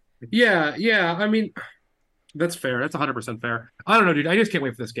 Yeah, yeah. I mean, that's fair. That's 100% fair. I don't know, dude. I just can't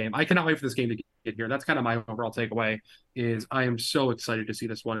wait for this game. I cannot wait for this game to get here. That's kind of my overall takeaway is I am so excited to see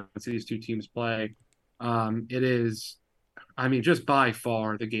this one, to see these two teams play. It is, I mean, just by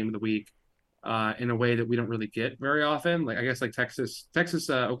far the game of the week, in a way that we don't really get very often. Like I guess like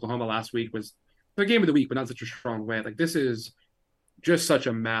Oklahoma last week was the game of the week, but not such a strong way. Like this is just such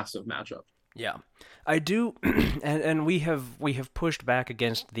a massive matchup. Yeah, I do, and we have pushed back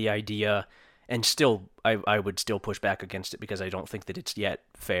against the idea, and still I would still push back against it because I don't think that it's yet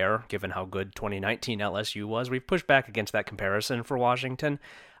fair given how good 2019 LSU was. We've pushed back against that comparison for Washington.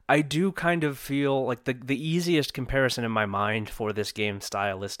 I do kind of feel like the easiest comparison in my mind for this game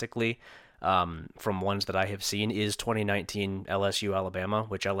stylistically, from ones that I have seen, is 2019 LSU Alabama,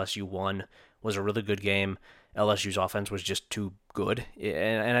 which LSU won, was a really good game. LSU's offense was just too good.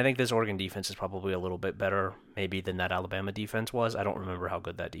 And I think this Oregon defense is probably a little bit better maybe than that Alabama defense was. I don't remember how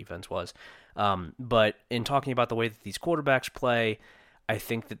good that defense was. But in talking about the way that these quarterbacks play, I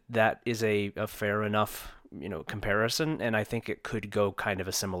think that is a fair enough, comparison, and I think it could go kind of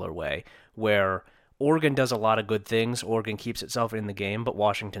a similar way where Oregon does a lot of good things. Oregon keeps itself in the game, but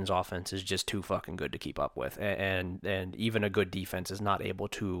Washington's offense is just too fucking good to keep up with, and even a good defense is not able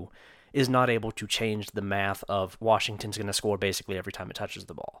to change the math of Washington's going to score basically every time it touches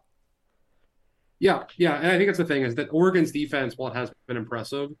the ball. Yeah, yeah, and I think that's the thing is that Oregon's defense, while it has been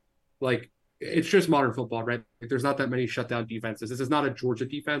impressive, like it's just modern football, right? Like, there's not that many shutdown defenses. This is not a Georgia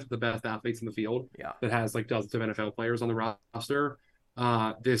defense with the best athletes in the field. Yeah, that has like dozens of NFL players on the roster.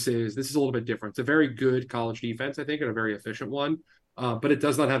 This is a little bit different. It's a very good college defense, I think, and a very efficient one. But it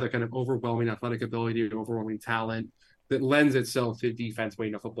does not have the kind of overwhelming athletic ability or overwhelming talent that lends itself to defense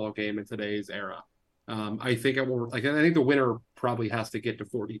winning a football game in today's era. I think it will. Like, I think the winner probably has to get to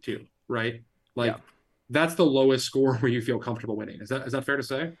 42, right? Like, yeah. That's the lowest score where you feel comfortable winning. Is that fair to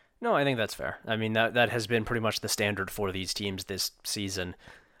say? No, I think that's fair. I mean, that has been pretty much the standard for these teams this season.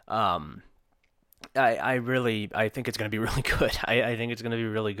 I think it's going to be really good. I think it's going to be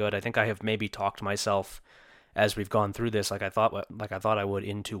really good. I think I have maybe talked myself as we've gone through this, like I thought I would,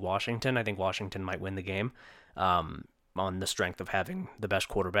 into Washington. I think Washington might win the game, on the strength of having the best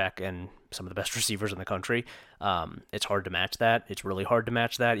quarterback and some of the best receivers in the country. It's hard to match that. It's really hard to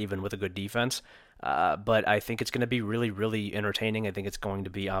match that, even with a good defense. But I think it's going to be really, really entertaining. I think it's going to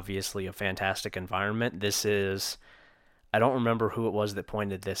be obviously a fantastic environment. I don't remember who it was that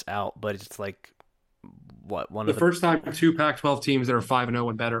pointed this out, but it's like, the first time two Pac-12 teams that are 5-0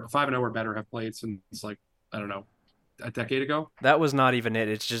 and better, 5-0 or better, have played since like, I don't know, a decade ago. That was not even it.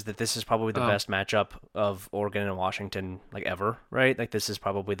 It's just that this is probably the best matchup of Oregon and Washington like ever, right? Like this is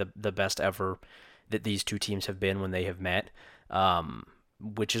probably the best ever that these two teams have been when they have met,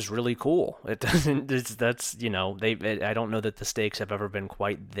 which is really cool. It doesn't. I don't know that the stakes have ever been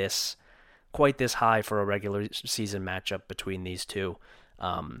quite this high for a regular season matchup between these two.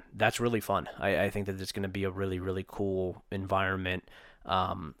 That's really fun. I think that it's going to be a really, really cool environment.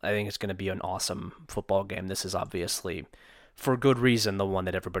 I think it's going to be an awesome football game. This is obviously, for good reason, the one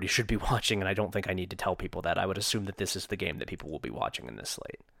that everybody should be watching, and I don't think I need to tell people that. I would assume that this is the game that people will be watching in this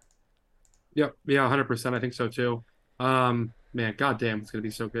slate. Yep. Yeah, 100%. I think so too. Man, goddamn, it's going to be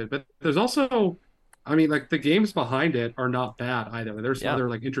so good. But there's also, I mean, like the games behind it are not bad either. There's other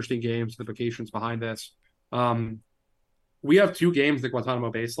like interesting games, implications behind this. We have two games in the Guantanamo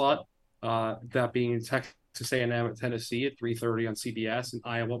Bay slot, that being Texas A&M at Tennessee at 3:30 on CBS and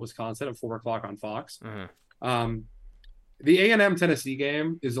Iowa, Wisconsin at 4 o'clock on Fox. Mm-hmm. The A&M Tennessee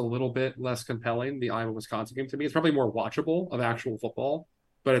game is a little bit less compelling. The Iowa Wisconsin game, to me, it's probably more watchable of actual football,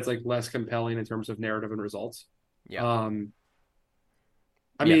 but it's like less compelling in terms of narrative and results. Yeah.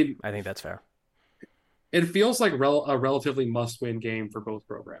 I mean, I think that's fair. It feels like a relatively must-win game for both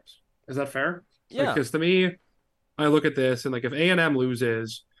programs. Is that fair? Yeah. Because to me, I look at this and like if A&M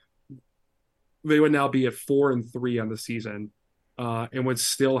loses, they would now be at 4-3 on the season, and would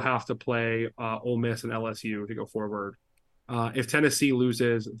still have to play Ole Miss and LSU to go forward. If Tennessee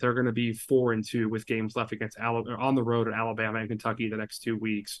loses, they're going to be 4-2 with games left against on the road at Alabama and Kentucky the next 2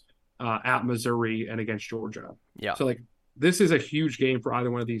 weeks, at Missouri and against Georgia. Yeah. So like this is a huge game for either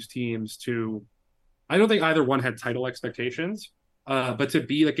one of these teams to. I don't think either one had title expectations, But to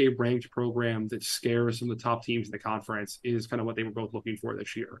be like a ranked program that scares some of the top teams in the conference is kind of what they were both looking for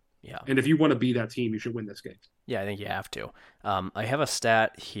this year. Yeah. And if you want to be that team, you should win this game. Yeah, I think you have to. I have a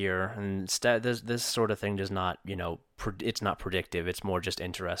stat here, and this sort of thing does not, it's not predictive. It's more just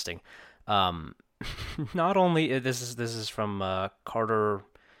interesting. Um, Not only this is from Carter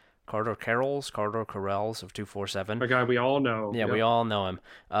Carrells of 247. A guy we all know. Yeah, Yep. we all know him.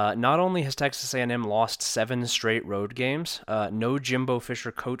 Not only has Texas A&M lost 7 straight road games, no Jimbo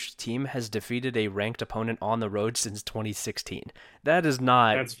Fisher coached team has defeated a ranked opponent on the road since 2016.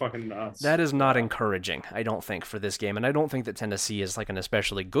 That's fucking nuts. That is not encouraging, I don't think, for this game. And I don't think that Tennessee is like an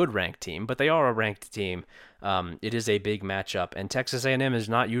especially good ranked team, but they are a ranked team. It is a big matchup, and Texas A&M is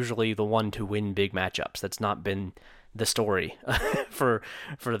not usually the one to win big matchups. That's not been the story for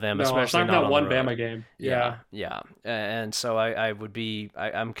them, No, especially not not on one the road. Bama game. Yeah. And so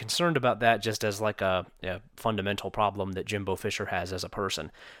I'm concerned about that just as like a fundamental problem that Jimbo Fisher has as a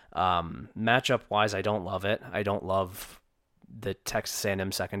person. Matchup wise, I don't love it. I don't love the Texas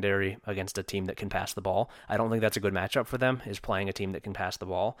A&M secondary against a team that can pass the ball. I don't think that's a good matchup for them, is playing a team that can pass the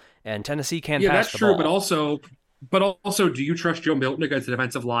ball. And Tennessee can pass that's the true. ball. But also, do you trust Joe Milton against a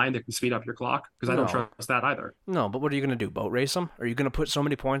defensive line that can speed up your clock? Because I don't No. trust that either. No, but what are you going to do? Boat race them? Are you going to put so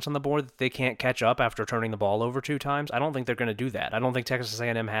many points on the board that they can't catch up after turning the ball over 2 times? I don't think they're going to do that. I don't think Texas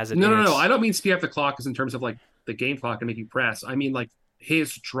A&M has it. No. I don't mean speed up the clock as in terms of like the game clock and make you press. I mean like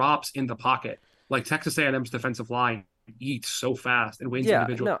his drops in the pocket. Like Texas A&M's defensive line eats so fast and wins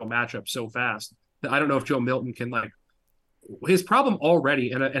individual matchups so fast that I don't know if Joe Milton can like. His problem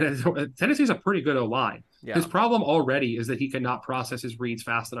already, and Tennessee's a pretty good O-line. Yeah. His problem already is that he cannot process his reads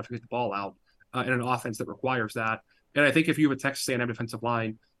fast enough to get the ball out in an offense that requires that. And I think if you have a Texas A&M defensive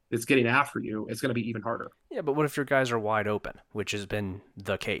line that's getting after you, it's going to be even harder. Yeah, but what if your guys are wide open, which has been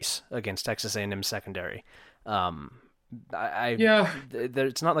the case against Texas A&M secondary? It's not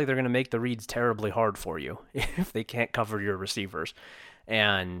like they're going to make the reads terribly hard for you if they can't cover your receivers.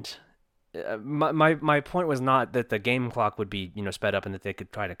 And my point was not that the game clock would be sped up and that they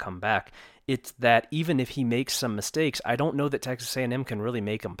could try to come back. It's that even if he makes some mistakes, I don't know that Texas A&M can really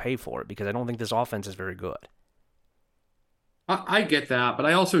make him pay for it, because I don't think this offense is very good. I get that, but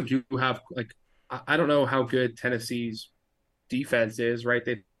I also do have like I don't know how good Tennessee's defense is. Right,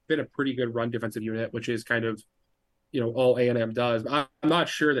 they've been a pretty good run defensive unit, which is kind of all A&M does. But I'm not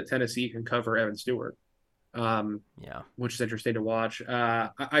sure that Tennessee can cover Evan Stewart. Which is interesting to watch.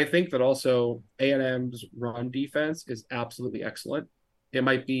 I think that also A&M's run defense is absolutely excellent. It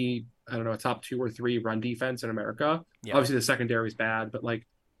might be, I don't know, a top 2 or 3 run defense in America. Yeah. Obviously, the secondary is bad, but like,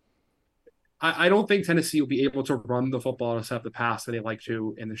 I don't think Tennessee will be able to run the football and set up the pass that they like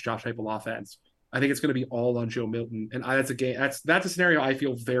to in this Josh Heupel offense. I think it's going to be all on Joe Milton, and that's a scenario I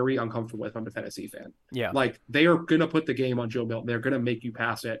feel very uncomfortable with. I'm a Tennessee fan. Yeah, like they are going to put the game on Joe Milton. They're going to make you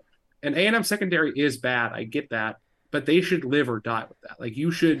pass it. And A&M secondary is bad. I get that. But they should live or die with that. Like,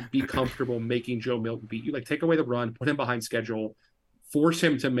 you should be comfortable making Joe Milton beat you. Like, take away the run, put him behind schedule, force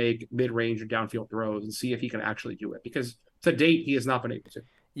him to make mid-range and downfield throws, and see if he can actually do it. Because to date, he has not been able to.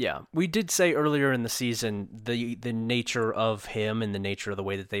 Yeah, we did say earlier in the season the nature of him and the nature of the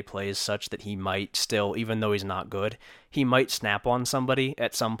way that they play is such that he might still, even though he's not good, he might snap on somebody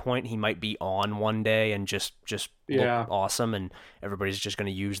at some point. He might be on one day and just look awesome, and everybody's just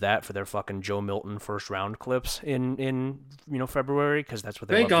going to use that for their fucking Joe Milton first round clips in February, because that's what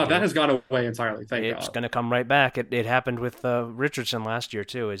they. Thank God that has gone away entirely. Thank God. It's going to come right back. It happened with Richardson last year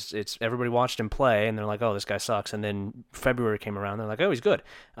too. It's everybody watched him play and they're like, oh, this guy sucks, and then February came around, they're like, oh, he's good.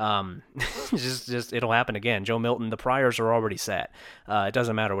 Just it'll happen again. Joe Milton, the priors are already set. It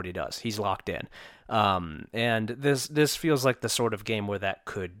doesn't matter what he does; he's locked in. And this feels like the sort of game where that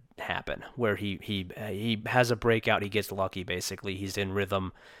could happen, where he has a breakout, he gets lucky. Basically, he's in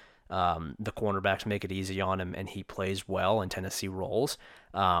rhythm. The cornerbacks make it easy on him, and he plays well, and Tennessee rolls.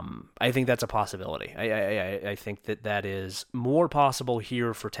 I think that's a possibility. I think that is more possible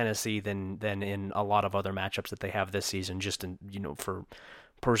here for Tennessee than in a lot of other matchups that they have this season. Just for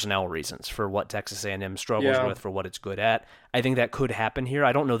personnel reasons, for what Texas A&M struggles with, for what it's good at. I think that could happen here.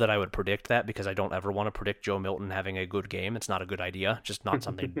 I don't know that I would predict that, because I don't ever want to predict Joe Milton having a good game. It's not a good idea, just not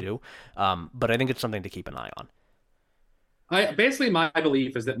something to do. But I think it's something to keep an eye on. Basically, my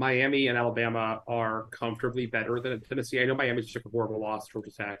belief is that Miami and Alabama are comfortably better than Tennessee. I know Miami just took a horrible loss to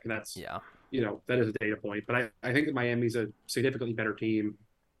Georgia Tech, and that's that is a data point. But I think that Miami's a significantly better team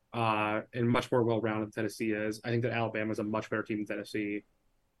and much more well-rounded than Tennessee is. I think that Alabama is a much better team than Tennessee.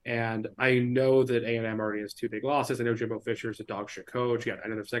 And I know that A&M already has 2 big losses. I know Jimbo Fisher's a dog shit coach. I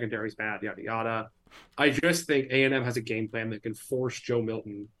know their secondary's bad, yada, yada. I just think A&M has a game plan that can force Joe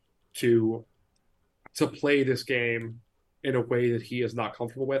Milton to play this game in a way that he is not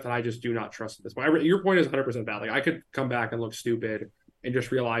comfortable with, and I just do not trust at this point. Your point is 100% valid. Like, I could come back and look stupid and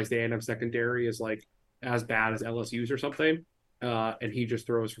just realize the A&M secondary is like as bad as LSU's or something, and he just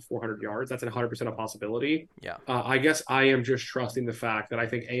throws for 400 yards. That's 100% a possibility. Yeah. I guess I am just trusting the fact that I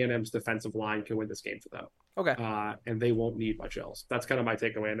think A&M's defensive line can win this game for them. Okay. And they won't need much else. That's kind of my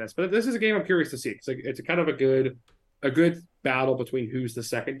takeaway on this. But this is a game I'm curious to see. It's a kind of a good battle between who's the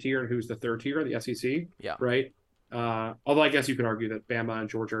second tier and who's the third tier in the SEC. Yeah. Right. Although I guess you could argue that Bama and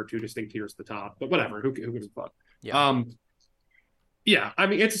Georgia are two distinct tiers at the top, but whatever. Who gives a fuck? Yeah. Yeah. I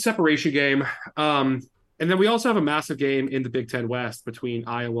mean, it's a separation game. And then we also have a massive game in the Big Ten West between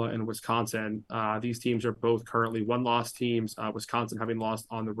Iowa and Wisconsin. These teams are both currently one-loss teams. Wisconsin having lost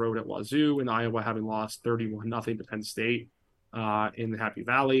on the road at Wazoo, and Iowa having lost 31-0 to Penn State in the Happy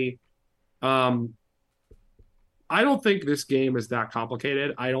Valley. I don't think this game is that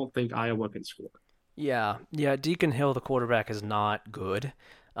complicated. I don't think Iowa can score. Yeah. Deacon Hill, the quarterback, is not good,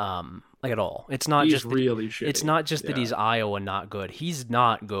 like at all. It's not he's just really shitty. It's not just that he's Iowa not good. He's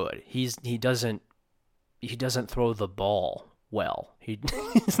not good. He doesn't throw the ball well. He's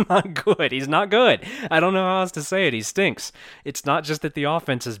not good. He's not good. I don't know how else to say it. He stinks. It's not just that the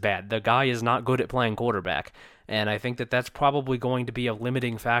offense is bad. The guy is not good at playing quarterback. And I think that that's probably going to be a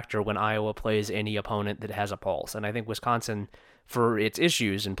limiting factor when Iowa plays any opponent that has a pulse. And I think Wisconsin, for its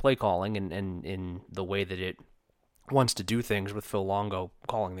issues in play calling and in the way that it wants to do things with Phil Longo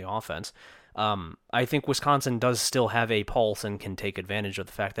calling the offense, I think Wisconsin does still have a pulse and can take advantage of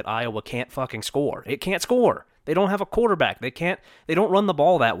the fact that Iowa can't fucking score. It can't score. They don't have a quarterback. They don't run the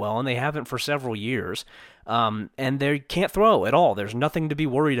ball that well, and they haven't for several years. And they can't throw at all. There's nothing to be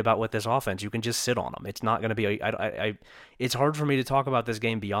worried about with this offense. You can just sit on them. It's not going to be it's hard for me to talk about this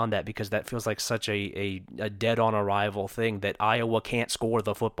game beyond that because that feels like such a dead on arrival thing that Iowa can't score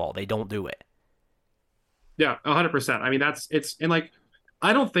the football. They don't do it. Yeah, 100%. I mean,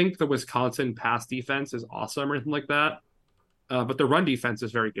 I don't think the Wisconsin pass defense is awesome or anything like that, but the run defense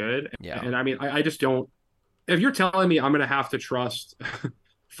is very good. Yeah. And I mean, I just don't. If you're telling me I'm going to have to trust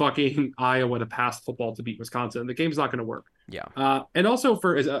fucking Iowa to pass football to beat Wisconsin, the game's not going to work. Yeah. And also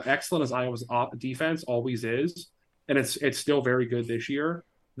for as excellent as Iowa's defense always is, and it's still very good this year,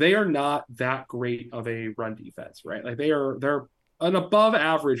 they are not that great of a run defense, right? Like they're an above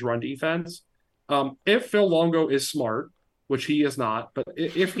average run defense. If Phil Longo is smart, which he is not, but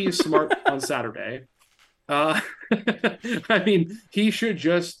if he is smart on Saturday, I mean, he should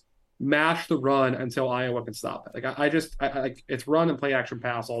just mash the run until Iowa can stop it. Like it's run and play action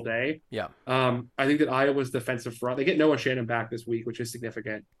pass all day. Yeah. I think that Iowa's defensive front, they get Noah Shannon back this week, which is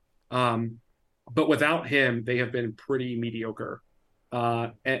significant. But without him, they have been pretty mediocre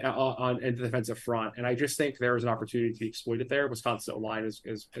on the defensive front. And I just think there is an opportunity to exploit it there. Wisconsin's line is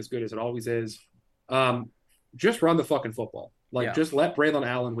as good as it always is. Just run the fucking football. Just let Braylon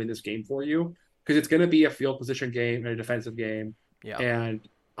Allen win this game for you because it's going to be a field position game and a defensive game. Yeah. And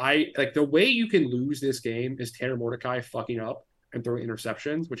I like the way you can lose this game is Tanner Mordecai fucking up and throwing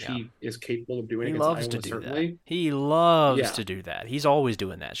interceptions, which he is capable of doing. He against loves Iowa, to do certainly. that. He loves to do that. He's always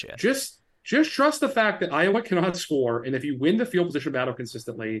doing that shit. Just trust the fact that Iowa cannot score, and if you win the field position battle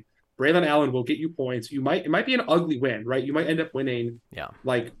consistently, Braylon Allen will get you points. It might be an ugly win, right? You might end up winning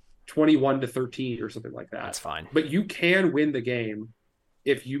like 21-13 or something like that. That's fine. But you can win the game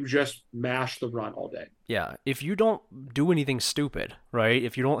if you just mash the run all day. Yeah, if you don't do anything stupid, right?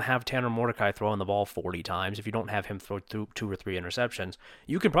 If you don't have Tanner Mordecai throwing the ball 40 times, if you don't have him throw 2 or 3 interceptions,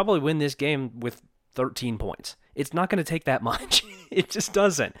 you can probably win this game with 13 points. It's not going to take that much. It just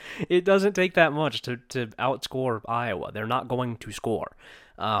doesn't. It doesn't take that much to outscore Iowa. They're not going to score.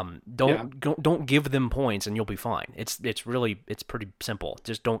 Don't give them points and you'll be fine. It's pretty simple.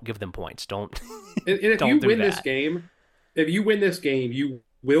 Just don't give them points. Don't. And if you win this game, you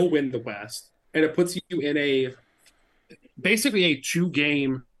will win the West, and it puts you in basically a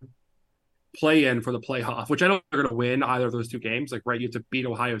 2-game play-in for the playoff, which I don't think they're going to win either of those 2 games. Like, right, you have to beat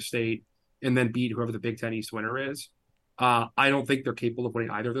Ohio State and then beat whoever the Big Ten East winner is. I don't think they're capable of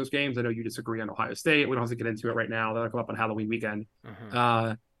winning either of those games. I know you disagree on Ohio State. We don't have to get into it right now. That'll come up on Halloween weekend.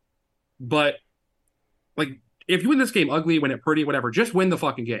 Mm-hmm. But like, if you win this game ugly, win it pretty, whatever, just win the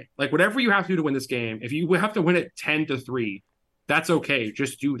fucking game. Like, whatever you have to do to win this game, if you have to win it 10-3, that's okay.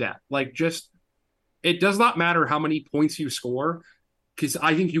 Just do that. Like, it does not matter how many points you score, because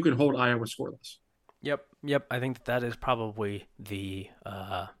I think you can hold Iowa scoreless. Yep. I think that is probably the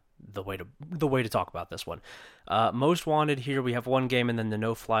way to talk about this one. Most wanted here, we have 1 game, and then the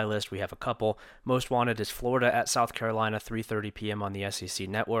no-fly list, we have a couple. Most wanted is Florida at South Carolina, 3:30 p.m. on the SEC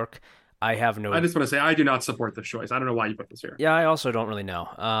Network. I have no. I just want to say I do not support this choice. I don't know why you put this here. Yeah, I also don't really know.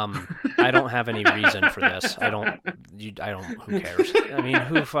 I don't have any reason for this. I don't. Who cares? I mean,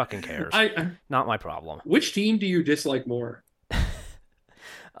 who fucking cares? Not my problem. Which team do you dislike more?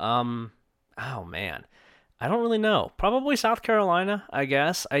 Oh man, I don't really know. Probably South Carolina, I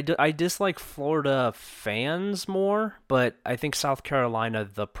guess. I dislike Florida fans more, but I think South Carolina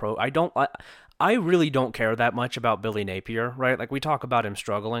I really don't care that much about Billy Napier, right? Like, we talk about him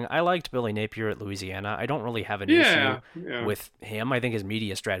struggling. I liked Billy Napier at Louisiana. I don't really have an issue with him. I think his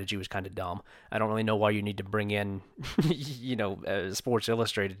media strategy was kind of dumb. I don't really know why you need to bring in, Sports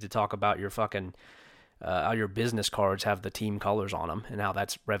Illustrated to talk about your fucking, how your business cards have the team colors on them and how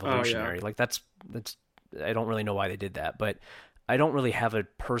that's revolutionary. Like, that's I don't really know why they did that, but I don't really have a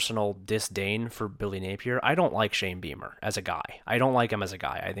personal disdain for Billy Napier. I don't like Shane Beamer as a guy. I don't like him as a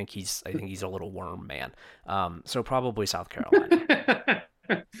guy. I think he's a little worm, man. So probably South Carolina.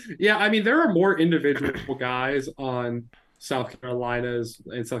 Yeah, I mean, there are more individual guys on South Carolina's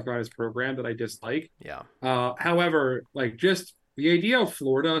program that I dislike. Yeah. However, like, just the idea of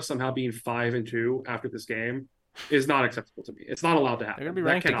Florida somehow being 5-2 after this game is not acceptable to me. It's not allowed to happen. They're going to be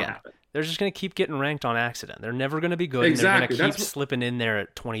ranked again. Happen. They're just going to keep getting ranked on accident. They're never going to be good. Exactly. And they're going to keep slipping in there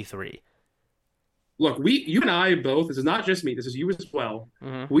at 23. Look, you and I both, this is not just me, this is you as well.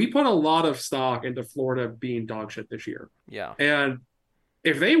 Mm-hmm. We put a lot of stock into Florida being dog shit this year. Yeah. And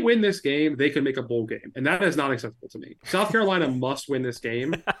if they win this game, they can make a bowl game. And that is not acceptable to me. South Carolina must win this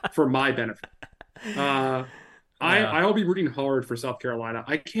game for my benefit. I will be rooting hard for South Carolina.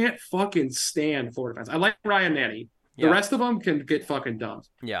 I can't fucking stand Florida fans. I like Ryan Nanny. The rest of them can get fucking dumped.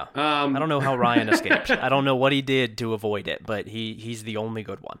 Yeah. I don't know how Ryan escaped. I don't know what he did to avoid it, but he's the only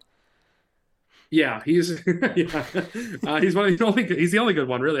good one. Yeah, he's he's the only good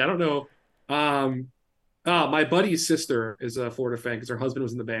one, really. I don't know. My buddy's sister is a Florida fan because her husband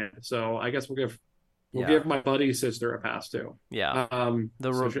was in the band. So I guess we'll give my buddy's sister a pass too. Yeah.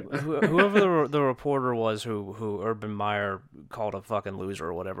 Whoever the reporter was who Urban Meyer called a fucking loser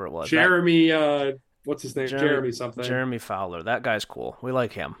or whatever it was. Jeremy. What's his name? Jeremy something. Jeremy Fowler. That guy's cool. We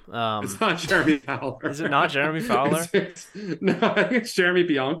like him. It's not Jeremy Fowler. Is it not Jeremy Fowler? No, I think it's Jeremy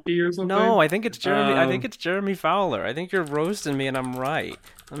Bianchi or something. No, I think it's Jeremy. I think it's Jeremy Fowler. I think you're roasting me, and I'm right.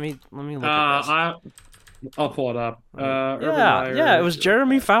 Let me look at this. I'll pull it up. It was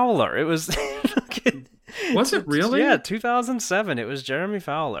Jeremy Fowler. It was. Was it really? Yeah, 2007. It was Jeremy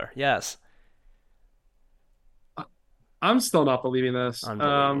Fowler. Yes. I'm still not believing this.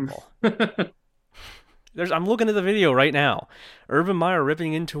 Unbelievable. I'm looking at the video right now. Urban Meyer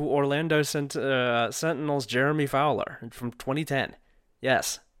ripping into Orlando Sentinels Jeremy Fowler from 2010.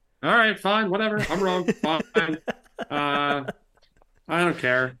 Yes. All right, fine, whatever. I'm wrong. Fine. I don't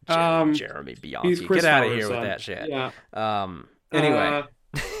care. Jeremy Bianchi. Get out of here with that shit. Yeah. Anyway.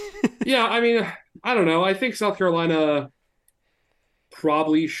 Yeah, I mean, I don't know. I think South Carolina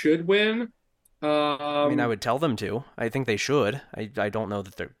probably should win. I mean, I would tell them to. I think they should. I don't know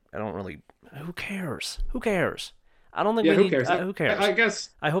that they're. I don't really. Who cares? I don't think we need. Who cares? I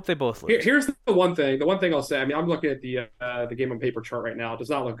guess. I hope they both lose. Here's the one thing. The one thing I'll say. I mean, I'm looking at the game on paper chart right now. It does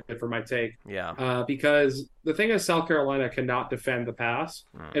not look good for my take. Yeah. Because the thing is, South Carolina cannot defend the pass,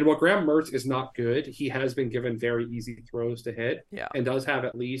 and while Graham Mertz is not good, he has been given very easy throws to hit, and does have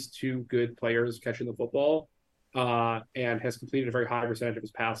at least two good players catching the football, and has completed a very high percentage of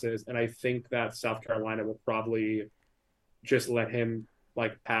his passes. And I think that South Carolina will probably just let him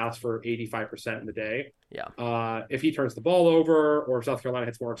pass for 85% in the day. Yeah. If he turns the ball over or if South Carolina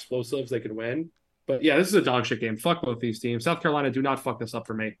hits more explosives, they could win. But yeah, this is a dog shit game. Fuck both these teams. South Carolina, do not fuck this up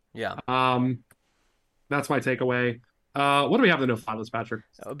for me. Yeah. That's my takeaway. What do we have to know for this, Patrick?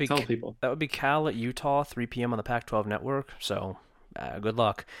 Tell people. That would be Cal at Utah, 3 p.m. on the Pac-12 network. So good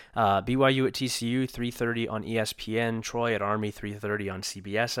luck. BYU at TCU, 3:30 on ESPN. Troy at Army, 3:30 on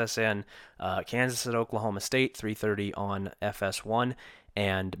CBS-SN. Kansas at Oklahoma State, 3:30 on FS1.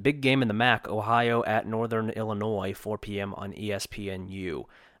 And big game in the MAC, Ohio at Northern Illinois, 4 p.m. on ESPNU.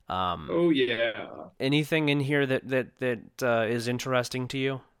 Oh yeah. Anything in here that is interesting to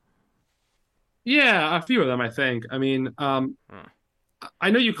you? Yeah, a few of them, I think. I mean, I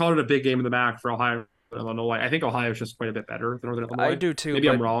know you called it a big game in the MAC for Ohio and Illinois. I think Ohio is just quite a bit better than Northern Illinois. I do too. Maybe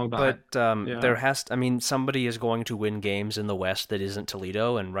I'm wrong, but there has. I mean, somebody is going to win games in the West that isn't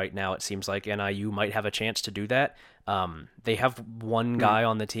Toledo, and right now it seems like NIU might have a chance to do that. They have one guy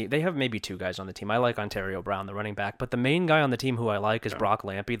on the team. They have maybe two guys on the team. I like Ontario Brown, the running back, but the main guy on the team who I like is Brock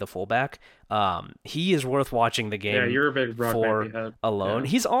Lampy, the fullback. He is worth watching the game. Yeah, you're a big Brock Lampy head. Alone.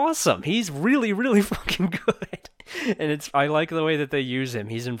 Yeah. He's awesome. He's really, really fucking good. And I like the way that they use him.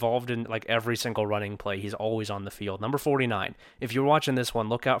 He's involved in like every single running play. He's always on the field. Number 49. If you're watching this one,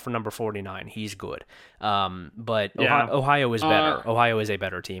 look out for number 49. He's good. But Yeah. Ohio is better. Ohio is a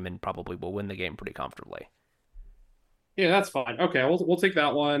better team and probably will win the game pretty comfortably. Yeah, that's fine. Okay, we'll take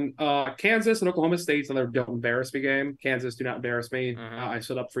that one. Kansas and Oklahoma State's another don't embarrass me game. Kansas, do not embarrass me. I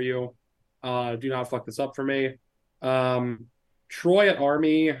stood up for you. Do not fuck this up for me. Troy at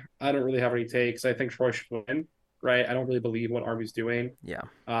Army, I don't really have any takes. I think Troy should win, right? I don't really believe what Army's doing. Yeah.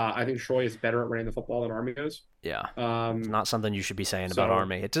 I think Troy is better at running the football than Army is. Yeah. It's not something you should be saying so- about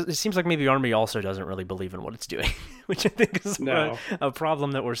Army. It seems like maybe Army also doesn't really believe in what it's doing, which I think is a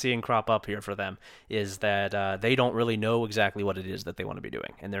problem that we're seeing crop up here for them, is that they don't really know exactly what it is that they want to be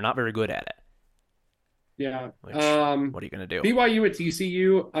doing, and they're not very good at it. Yeah. What are you going to do? BYU at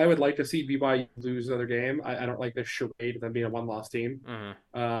TCU, I would like to see BYU lose another game. I don't like this charade of them being a one-loss team.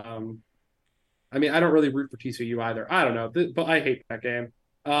 I mean, I don't really root for TCU either. I don't know, but I hate that game.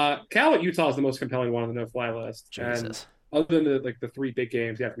 Cal at Utah is the most compelling one on the no-fly list. Jesus. And other than the three big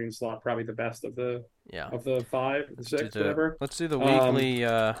games, the afternoon slot, probably the best of the five, the six, whatever. Let's do the weekly.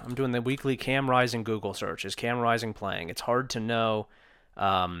 I'm doing the weekly Cam Rising Google search. Is Cam Rising playing? It's hard to know.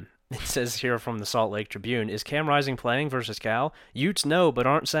 It says here from the Salt Lake Tribune, is Cam Rising playing versus Cal? Utes know, but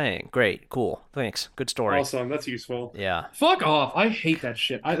aren't saying. Great, cool, thanks, good story. Awesome, that's useful. Yeah. Fuck off! I hate that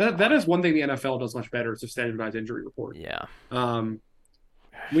shit. That is one thing the NFL does much better is a standardized injury report. Yeah.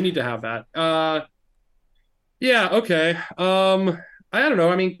 We need to have that. Yeah. Okay. I don't know.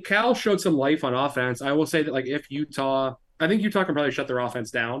 I mean, Cal showed some life on offense. I will say that if Utah, I think Utah can probably shut their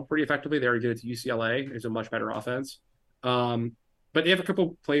offense down pretty effectively. They already did it to UCLA. It's a much better offense. But if a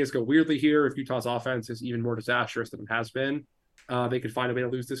couple plays go weirdly here, if Utah's offense is even more disastrous than it has been, they could find a way to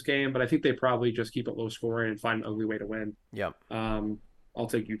lose this game. But I think they probably just keep it low scoring and find an ugly way to win. Yep. I'll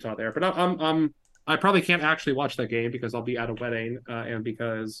take Utah there. But I probably can't actually watch that game because I'll be at a wedding and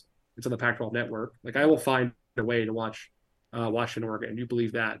because it's on the Pac-12 network. I will find a way to watch Washington, Oregon. You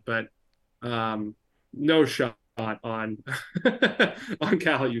believe that, but no shot on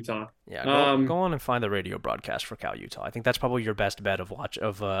Cal Utah. Yeah, go on and find the radio broadcast for Cal Utah. I think that's probably your best bet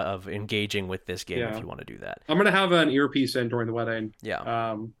of engaging with this game if you want to do that. I'm gonna have an earpiece in during the wedding.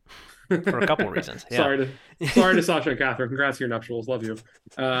 Yeah. For a couple of reasons. Yeah. Sorry to Sasha and Catherine. Congrats to your nuptials. Love you.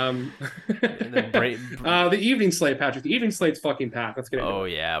 The evening slate, Patrick. The evening slate's fucking packed. Let's get into it. Oh,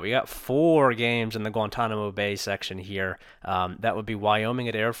 yeah. We got 4 games in the Guantanamo Bay section here. That would be Wyoming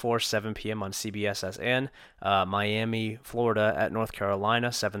at Air Force, 7 p.m. on CBSSN. Miami, Florida at North Carolina,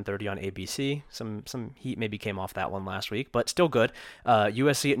 7:30 on ABC. Some heat maybe came off that one last week, but still good.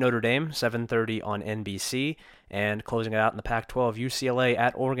 USC at Notre Dame, 7:30 on NBC. And closing it out in the Pac-12, UCLA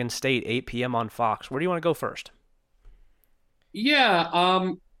at Oregon State, 8 p.m. on Fox. Where do you want to go first? Yeah,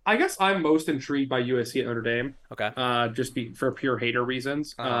 I guess I'm most intrigued by USC at Notre Dame. Okay. Just for pure hater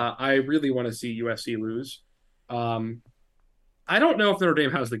reasons. I really want to see USC lose. I don't know if Notre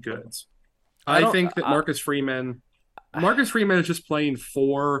Dame has the goods. I think that Marcus Freeman is just playing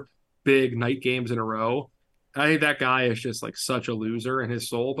 4 big night games in a row. I think that guy is just such a loser in his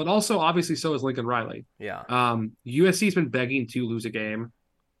soul, but also obviously so is Lincoln Riley. Yeah. USC's been begging to lose a game.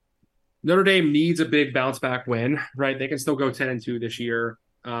 Notre Dame needs a big bounce back win, right? They can still go 10-2 this year.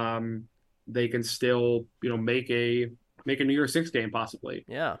 They can still, make a New Year's Six game possibly.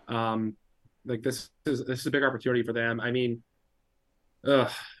 Yeah. This is a big opportunity for them. I mean,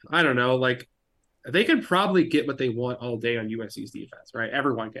 I don't know. They can probably get what they want all day on USC's defense, right?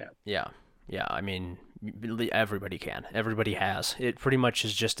 Everyone can. Yeah. Yeah, I mean, everybody can. Everybody has. It pretty much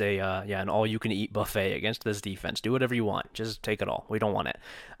is just an all-you-can-eat buffet against this defense. Do whatever you want. Just take it all. We don't want it.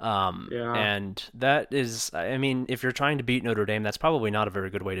 And that is, I mean, if you're trying to beat Notre Dame, that's probably not a very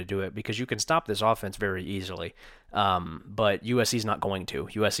good way to do it because you can stop this offense very easily. But USC's not going to.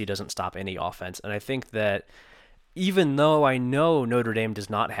 USC doesn't stop any offense. And I think that even though I know Notre Dame does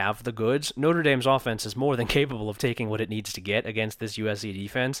not have the goods, Notre Dame's offense is more than capable of taking what it needs to get against this USC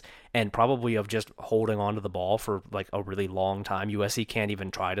defense and probably of just holding on to the ball for a really long time. USC can't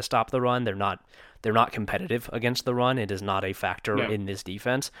even try to stop the run. They're not competitive against the run. It is not a factor in this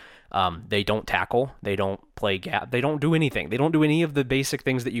defense. They don't tackle. They don't play gap. They don't do anything. They don't do any of the basic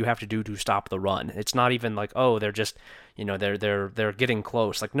things that you have to do to stop the run. It's not even they're just, they're getting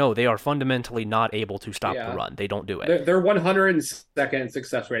close. No, they are fundamentally not able to stop the run. They don't do it. They're 102nd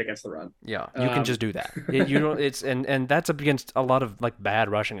success rate against the run. Yeah, you can just do that. And that's against a lot of bad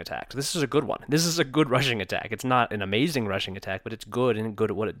rushing attacks. This is a good one. This is a good rushing attack. It's not an amazing rushing attack, but it's good and good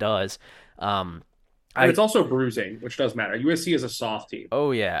at what it does. And it's also bruising, which does matter. USC is a soft team.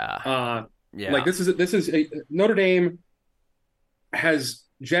 Oh yeah. This is Notre Dame has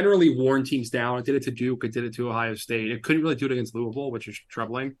generally worn teams down. It did it to Duke. It did it to Ohio State. It couldn't really do it against Louisville, which is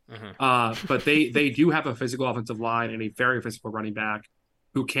troubling. But they do have a physical offensive line and a very physical running back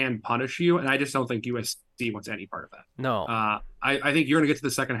who can punish you. And I just don't think USC wants any part of that. No. I think you're going to get to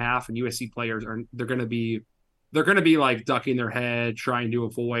the second half, and USC players they're going to be like ducking their head, trying to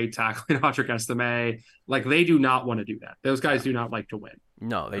avoid tackling Patrick Estime. Like, they do not want to do that. Those guys do not like to win.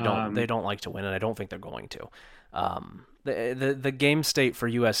 No, they don't. They don't like to win, and I don't think they're going to. The game state for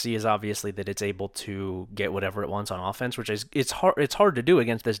USC is obviously that it's able to get whatever it wants on offense, which is it's hard to do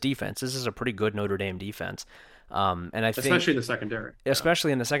against this defense. This is a pretty good Notre Dame defense, and I think especially in the secondary.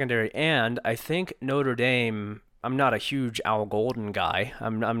 Especially in the secondary, and I think Notre Dame. I'm not a huge Al Golden guy.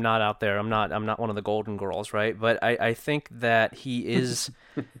 I'm not out there. I'm not one of the Golden Girls, right? But I think that he is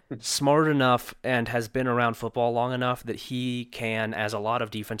smart enough and has been around football long enough that he can, as a lot of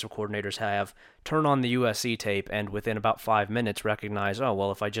defensive coordinators have, turn on the USC tape and within about 5 minutes recognize, oh,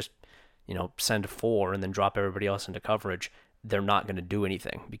 well, if I just, send 4 and then drop everybody else into coverage, they're not going to do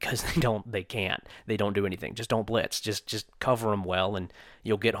anything because they can't. They don't do anything. Just don't blitz. Just cover them well, and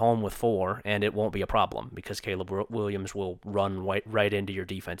you'll get home with 4, and it won't be a problem because Caleb Williams will run right into your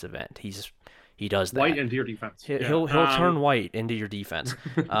defensive end. He does that. White into your defense. He'll turn White into your defense.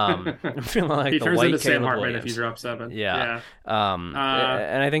 I'm feeling like he the turns White into Sam Caleb Hartman Williams. if you drop 7. Yeah. And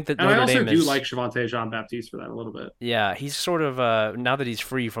I think that and Notre I also Dame do like Javonte Jean-Baptiste for that a little bit. Yeah, he's sort of now that he's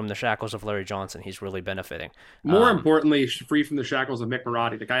free from the shackles of Larry Johnson, he's really benefiting. More importantly, free from the shackles of Mick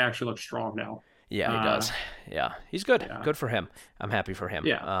Marotti. The guy actually looks strong now. Yeah, he does. Yeah, he's good. Yeah. Good for him. I'm happy for him.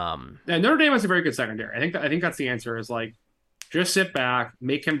 Yeah. And Notre Dame has a very good secondary. I think that's the answer. Is like, just sit back,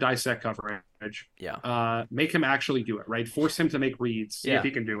 make him dissect coverage. Yeah. Make him actually do it, right? Force him to make reads, see if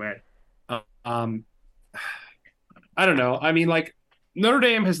he can do it. I don't know. I mean, like, Notre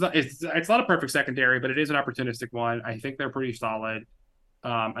Dame it's not a perfect secondary, but it is an opportunistic one. I think they're pretty solid.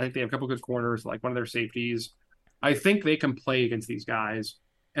 I think they have a couple good corners, like one of their safeties. I think they can play against these guys.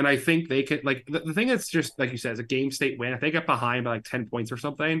 And I think they can, like, the thing that's just, like you said, is a game state win. If they get behind by like 10 points or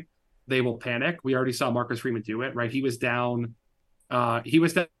something, they will panic. We already saw Marcus Freeman do it, right? He was down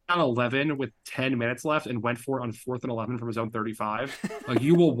 11 with 10 minutes left and went for it on 4th and 11 from his own 35. Like,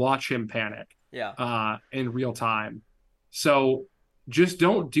 you will watch him panic in real time. So just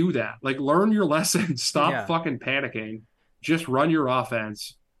don't do that. Like, learn your lesson. Stop fucking panicking. Just run your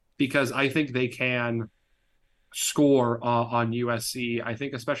offense, because I think they can score on USC. I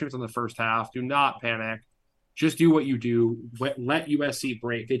think especially if it's in the first half, do not panic. Just do what you do. Let USC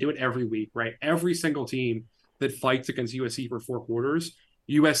break. They do it every week, right? Every single team that fights against USC for 4 quarters,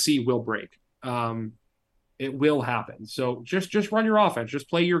 USC will break. It will happen. So just run your offense. Just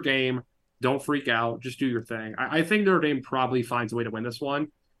play your game. Don't freak out. Just do your thing. I think Notre Dame probably finds a way to win this one.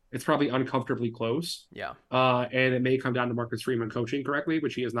 It's probably uncomfortably close. Yeah. And it may come down to Marcus Freeman coaching correctly,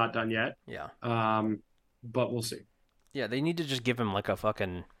 which he has not done yet. Yeah. But we'll see. Yeah, they need to just give him like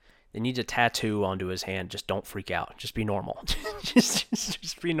they need a tattoo onto his hand. Just don't freak out. Just be normal.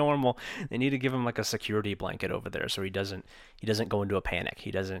 just be normal. They need to give him like a security blanket over there so he doesn't go into a panic.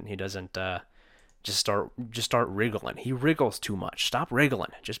 He doesn't just start wriggling. He wriggles too much. Stop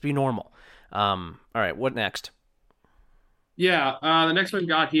wriggling. Just be normal. All right, what next? Yeah, the next one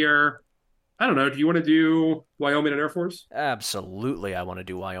got here. I don't know. Do you want to do Wyoming at Air Force? Absolutely, I want to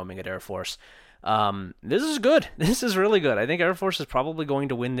do Wyoming at Air Force. This is good. This is really good. I think Air Force is probably going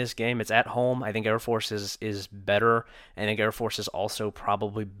to win this game. It's at home. I think Air Force is better. I think Air Force is also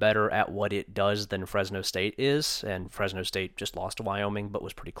probably better at what it does than Fresno State is. And Fresno State just lost to Wyoming, but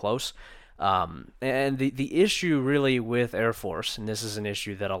was pretty close. And the issue really with Air Force, and this is an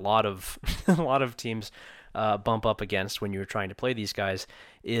issue that a lot of teams bump up against when you're trying to play these guys,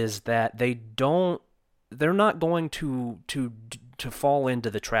 is that they're not going to fall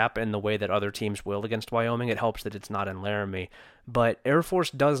into the trap in the way that other teams will against Wyoming. It helps that it's not in Laramie, but Air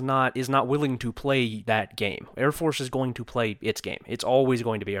Force is not willing to play that game. Air Force is going to play its game. It's always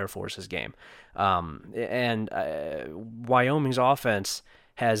going to be Air Force's game. And Wyoming's offense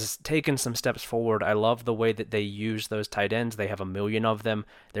has taken some steps forward. I love the way that they use those tight ends. They have 1 million of them.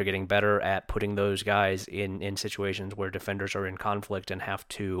 They're getting better at putting those guys in situations where defenders are in conflict and have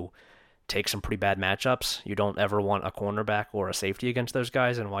to take some pretty bad matchups. You don't ever want a cornerback or a safety against those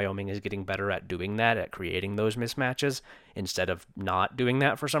guys, and Wyoming is getting better at doing that, at creating those mismatches instead of not doing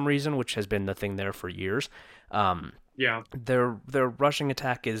that for some reason, which has been the thing there for years. Their rushing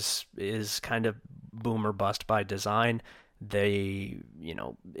attack is kind of boom or bust by design.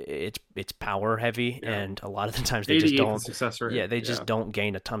 it's power heavy, Yeah. and a lot of the times they just 88 the don't. success rate. Yeah, they just don't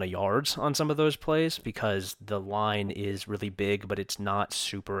gain a ton of yards on some of those plays because the line is really big, but it's not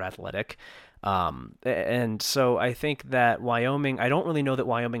super athletic. And so I think that Wyoming, I don't really know that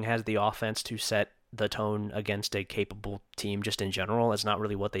Wyoming has the offense to set the tone against a capable team just in general. It's not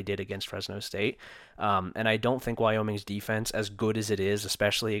really what they did against Fresno State. And I don't think Wyoming's defense, as good as it is,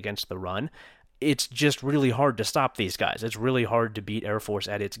 especially against the run, it's just really hard to stop these guys. It's really hard to beat Air Force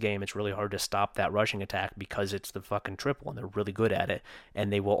at its game. It's really hard to stop that rushing attack because it's the fucking triple and they're really good at it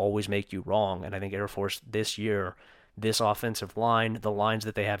and they will always make you wrong. And I think Air Force this year, this offensive line, the lines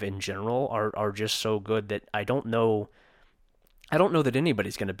that they have in general are just so good that I don't know that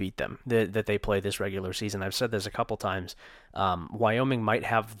anybody's going to beat them that they play this regular season. I've said this a couple times. Wyoming might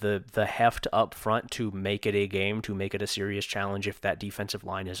have the heft up front to make it a game, to make it a serious challenge if that defensive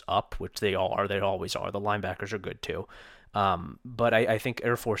line is up, which they are. They always are. The linebackers are good too. But I think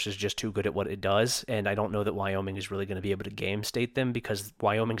Air Force is just too good at what it does, and I don't know that Wyoming is really going to be able to game state them because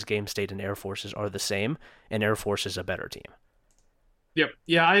Wyoming's game state and Air Force's are the same, and Air Force is a better team. Yep.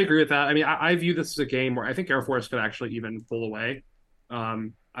 Yeah, I agree with that. I mean, I view this as a game where I think Air Force could actually even pull away. I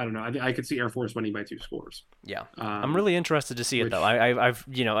don't know. I could see Air Force winning by 2 scores. Yeah, I'm really interested to see it though.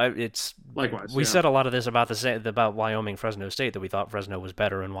 It's likewise. We said a lot of this about Wyoming, Fresno State, that we thought Fresno was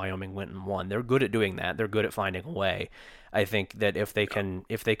better and Wyoming went and won. They're good at doing that. They're good at finding a way. I think that if they can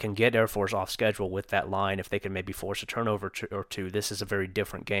get Air Force off schedule with that line, if they can maybe force a turnover or two, this is a very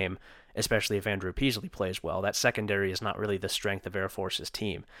different game. Especially if Andrew Peasley plays well. That secondary is not really the strength of Air Force's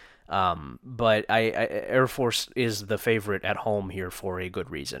team. But Air Force is the favorite at home here for a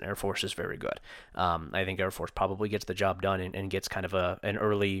good reason. Air Force is very good. I think Air Force probably gets the job done and gets kind of a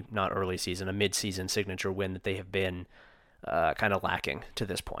mid-season signature win that they have been kind of lacking to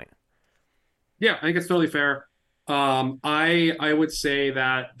this point. Yeah, I think it's totally fair. I would say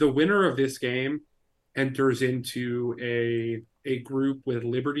that the winner of this game enters into a group with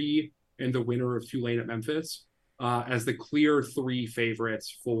Liberty and the winner of Tulane at Memphis as the clear 3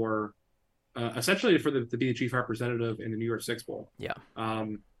 favorites for essentially to be the chief representative in the New Year's Six Bowl. Yeah.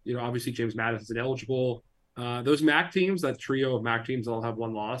 Obviously James Madison's ineligible. Those MAC teams, that trio of MAC teams that all have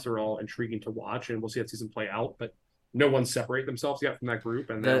 1 loss, are all intriguing to watch, and we'll see that season play out. But no one separate themselves yet from that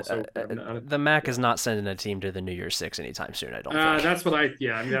group, and the MAC is not sending a team to the New Year's Six anytime soon. I don't think. That's what I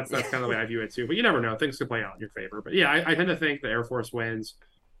mean that's kind of the way I view it too. But you never know; things could play out in your favor. But yeah, I tend to think the Air Force wins,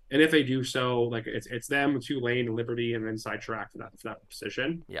 and if they do so, like it's them, Tulane, and Liberty, and then sidetrack for that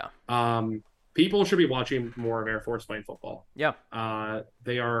position. Yeah. People should be watching more of Air Force playing football. Yeah.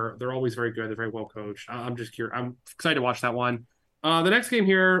 They're always very good. They're very well coached. I'm just curious. I'm excited to watch that one. The next game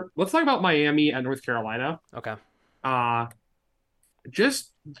here, let's talk about Miami and North Carolina. Okay.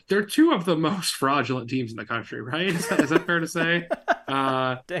 Just they're 2 of the most fraudulent teams in the country, right? Is that fair to say?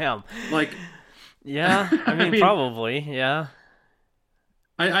 Damn. Like, yeah. I mean, probably. Yeah.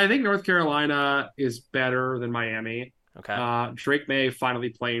 I think North Carolina is better than Miami. Okay. Drake May finally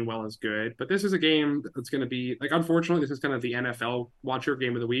playing well is good, but this is a game that's going to be like, unfortunately, this is kind of the NFL watcher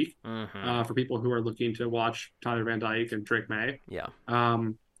game of the week for people who are looking to watch Tyler Van Dyke and Drake May. Yeah.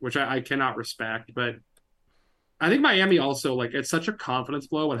 Which I cannot respect, but I think Miami also, like, it's such a confidence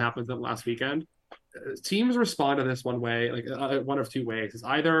blow what happened to them last weekend. Teams respond to this one way, like one of 2 ways. It's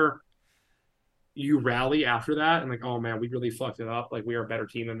either you rally after that and like, oh man, we really fucked it up. Like, we are a better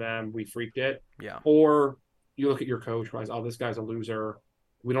team than them. We freaked it. Yeah. Or you look at your coach, realize, oh, this guy's a loser.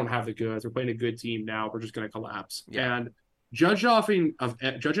 We don't have the goods. We're playing a good team now. We're just going to collapse. Yeah. And judging off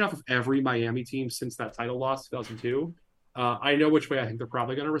of every Miami team since that title loss, 2002, I know which way I think they're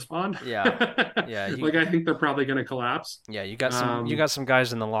probably going to respond. Yeah. Yeah. I think they're probably going to collapse. Yeah. You got some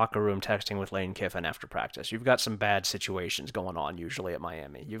guys in the locker room texting with Lane Kiffin after practice. You've got some bad situations going on usually at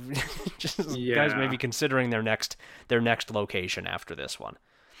Miami. You've guys maybe considering their next location after this one.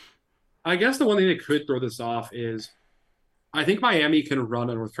 I guess the one thing that could throw this off is I think Miami can run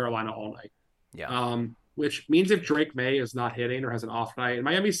on North Carolina all night. Yeah. Which means if Drake May is not hitting or has an off night, and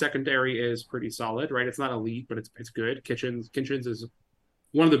Miami's secondary is pretty solid, right? It's not elite, but it's good. Kitchens is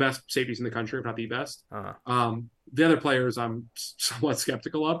one of the best safeties in the country, if not the best. Uh-huh. The other players I'm somewhat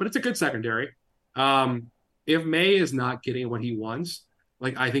skeptical of, but it's a good secondary. If May is not getting what he wants,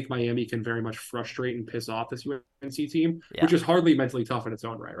 like, I think Miami can very much frustrate and piss off this UNC team, which is hardly mentally tough in its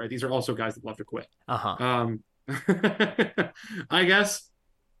own right? These are also guys that love to quit. Uh-huh. I guess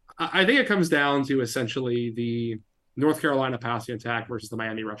I think it comes down to essentially the North Carolina passing attack versus the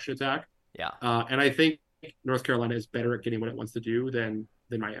Miami rushing attack. Yeah. And I think North Carolina is better at getting what it wants to do than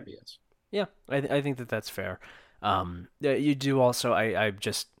Miami is. Yeah, I think that's fair. You do also,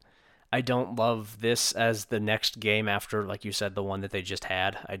 I don't love this as the next game after, like you said, the one that they just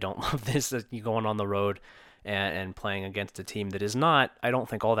had. I don't love this that you going on the road and playing against a team that is not, I don't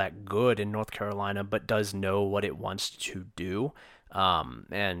think, all that good in North Carolina, but does know what it wants to do,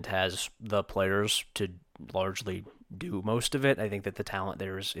 and has the players to largely do most of it. I think that the talent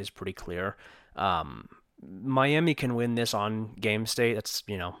there is pretty clear. Miami can win this on game state. That's,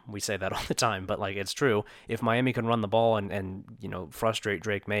 we say that all the time, but like it's true. If Miami can run the ball and frustrate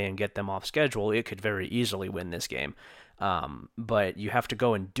Drake May and get them off schedule, it could very easily win this game. But you have to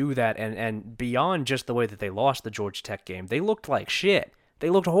go and do that, and beyond just the way that they lost the Georgia Tech game, they looked like shit. They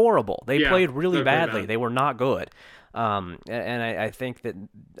looked horrible. They played really badly. They were not good. And I think that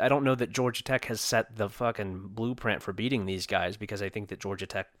I don't know that Georgia Tech has set the fucking blueprint for beating these guys, because I think that Georgia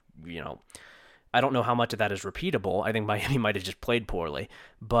Tech, I don't know how much of that is repeatable. I think Miami might have just played poorly,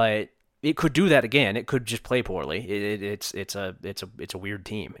 but it could do that again. It could just play poorly. It's a weird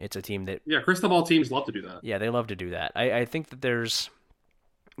team. It's a team that crystal ball teams love to do that. Yeah, they love to do that. I think that there's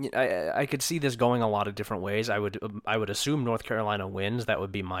I could see this going a lot of different ways. I would assume North Carolina wins. That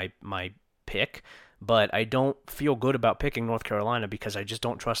would be my pick. But I don't feel good about picking North Carolina because I just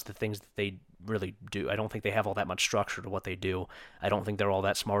don't trust the things that they really do. I don't think they have all that much structure to what they do. I don't think they're all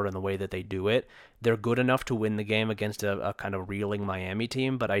that smart in the way that they do it. They're good enough to win the game against a kind of reeling Miami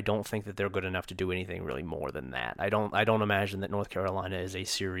team, but I don't think that they're good enough to do anything really more than that. I don't imagine that North Carolina is a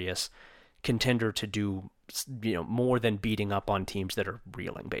serious contender to do more than beating up on teams that are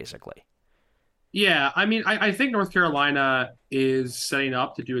reeling, basically. Yeah, I mean, I think North Carolina is setting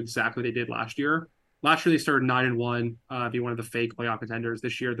up to do exactly what they did last year. Last year they started 9-1, be one of the fake playoff contenders.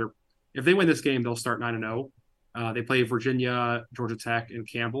 This year if they win this game, they'll start 9-0. They play Virginia, Georgia Tech, and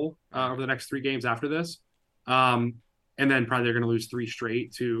Campbell over the next 3 games after this. And then probably they're going to lose 3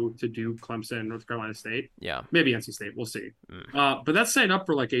 straight to Duke, Clemson, North Carolina State. Yeah. Maybe NC State. We'll see. But that's setting up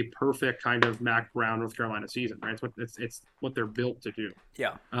for like a perfect kind of Mac Brown, North Carolina season, right? It's what they're built to do.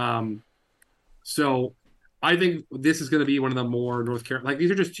 Yeah. So I think this is going to be one of the more North Carolina, like these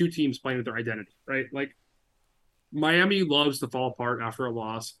are just 2 teams playing with their identity, right? Like Miami loves to fall apart after a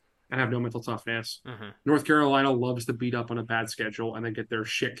loss and have no mental toughness. Mm-hmm. North Carolina loves to beat up on a bad schedule and then get their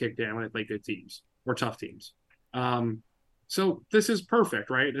shit kicked down when they play good teams or tough teams. So this is perfect,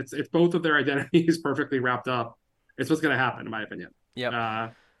 right? It's both of their identities perfectly wrapped up. It's what's going to happen, in my opinion.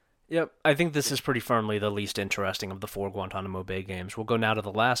 Yep. Yep, I think this is pretty firmly the least interesting of the 4 Guantanamo Bay games. We'll go now to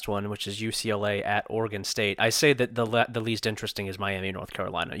the last one, which is UCLA at Oregon State. I say that the least interesting is Miami, North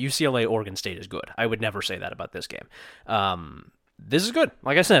Carolina. UCLA, Oregon State is good. I would never say that about this game. This is good.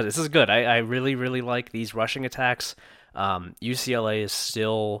 Like I said, this is good. I really, really like these rushing attacks. UCLA is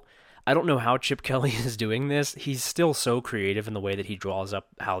still... I don't know how Chip Kelly is doing this. He's still so creative in the way that he draws up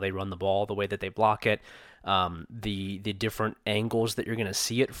how they run the ball, the way that they block it. The different angles that you're going to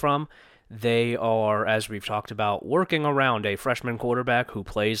see it from. They are, as we've talked about, working around a freshman quarterback who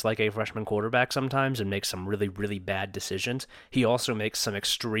plays like a freshman quarterback sometimes and makes some really, really bad decisions. He also makes some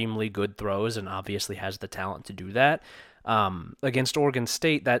extremely good throws and obviously has the talent to do that. Against Oregon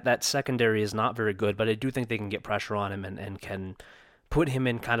State, that secondary is not very good, but I do think they can get pressure on him and can put him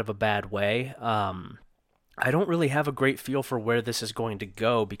in kind of a bad way. I don't really have a great feel for where this is going to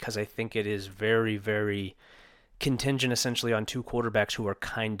go because I think it is very, very contingent essentially on 2 quarterbacks who are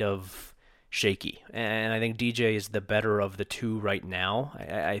kind of shaky. And I think DJ is the better of the 2 right now.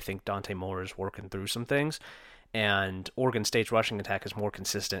 I think Dante Moore is working through some things, and Oregon State's rushing attack is more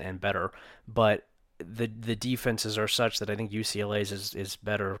consistent and better. But the defenses are such that I think UCLA's is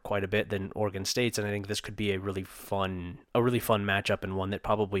better quite a bit than Oregon State's, and I think this could be a really fun matchup and one that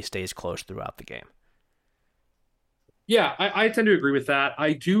probably stays close throughout the game. Yeah, I tend to agree with that.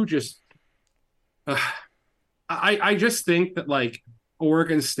 I do just, I just think that like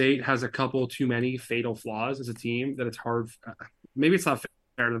Oregon State has a couple too many fatal flaws as a team that it's hard. Maybe it's not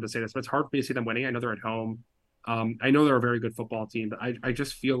fair to say this, but it's hard for me to see them winning. I know they're at home. I know they're a very good football team, but I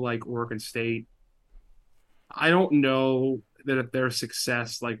just feel like Oregon State. I don't know that if their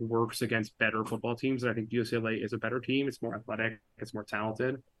success like works against better football teams. I think UCLA is a better team. It's more athletic. It's more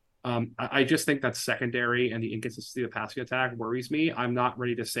talented. I just think that secondary and the inconsistency of the passing attack worries me. I'm not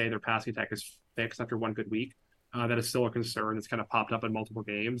ready to say their passing attack is fixed after one good week. That is still a concern that's kind of popped up in multiple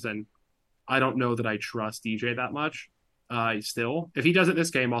games. And I don't know that I trust DJ that much. Still, if he does it this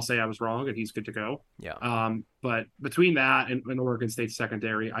game, I'll say I was wrong and he's good to go. Yeah. But between that and Oregon State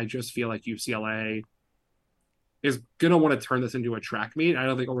secondary, I just feel like UCLA is going to want to turn this into a track meet. I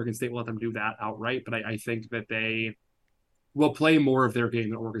don't think Oregon State will let them do that outright, but I think that they will play more of their game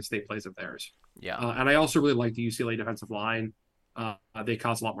than Oregon State plays of theirs. Yeah. And I also really like the UCLA defensive line. They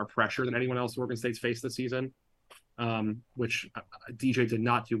cause a lot more pressure than anyone else Oregon State's faced this season. which DJ did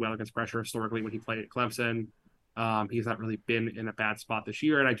not do well against pressure historically when he played at Clemson. He's not really been in a bad spot this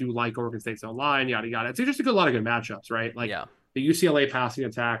year, and I do like Oregon State's own line, yada yada. It's just a lot of good matchups, right? Like Yeah. the UCLA passing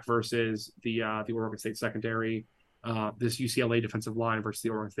attack versus the Oregon State secondary, this UCLA defensive line versus the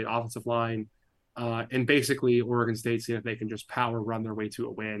Oregon State offensive line, and basically Oregon State seeing if they can just power run their way to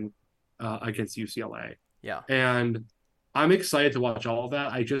a win against UCLA. Yeah. And I'm excited to watch all of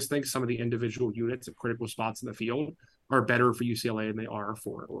that. I just think some of the individual units at critical spots in the field are better for UCLA than they are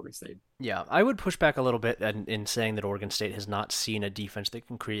for Oregon State. Yeah, I would push back a little bit in saying that Oregon State has not seen a defense that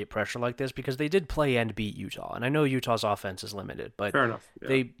can create pressure like this because they did play and beat Utah. And I know Utah's offense is limited, but fair enough.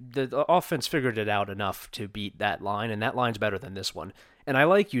 Yeah. the offense figured it out enough to beat that line, and that line's better than this one. And I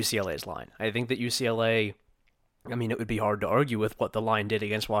like UCLA's line. I think that UCLA, I mean, it would be hard to argue with what the line did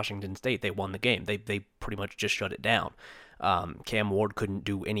against Washington State. They won the game. They pretty much just shut it down. Cam Ward couldn't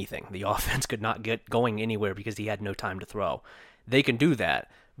do anything. The offense could not get going anywhere because he had no time to throw. They can do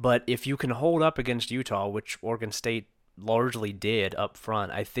that, but if you can hold up against Utah, which Oregon State largely did up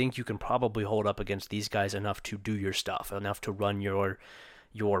front, I think you can probably hold up against these guys enough to do your stuff, enough to run your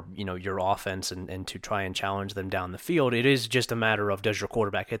offense and to try and challenge them down the field. It is just a matter of does your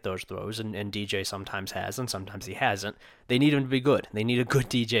quarterback hit those throws, and DJ sometimes has and sometimes he hasn't. They need him to be good. They need a good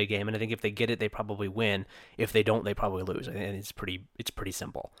DJ game, and I think if they get it, they probably win. If they don't, they probably lose. And it's pretty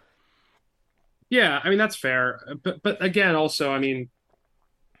simple. Yeah, I mean that's fair. But again, also, I mean,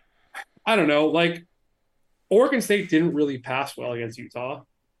 I don't know, like Oregon State didn't really pass well against Utah.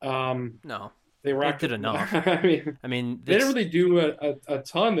 No, they were did enough. I mean, they didn't really do a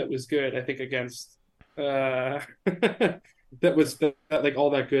ton that was good. I think against that was like all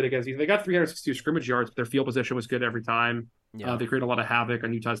that good against. They got 362 scrimmage yards, but their field position was good every time. Yeah. They created a lot of havoc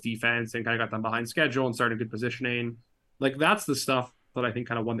on Utah's defense and kind of got them behind schedule and started good positioning. Like that's the stuff that I think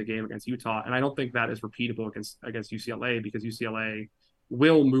kind of won the game against Utah, and I don't think that is repeatable against UCLA because UCLA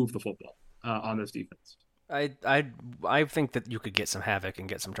will move the football on this defense. I think that you could get some havoc and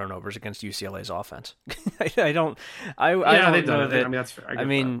get some turnovers against UCLA's offense. I don't know that. I mean, that's fair.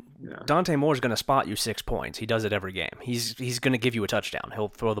 Yeah. Dante Moore's going to spot you 6 points. He does it every game. He's going to give you a touchdown. He'll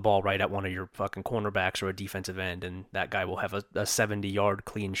throw the ball right at one of your fucking cornerbacks or a defensive end, and that guy will have a 70-yard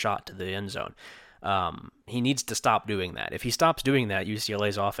clean shot to the end zone. He needs to stop doing that. If he stops doing that,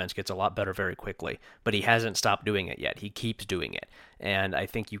 UCLA's offense gets a lot better very quickly, but he hasn't stopped doing it yet. He keeps doing it. And I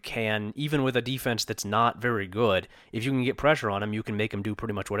think you can, even with a defense that's not very good, if you can get pressure on him, you can make him do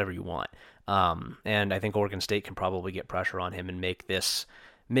pretty much whatever you want. And I think Oregon State can probably get pressure on him and make this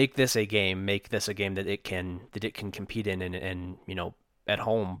a game that it can compete in and at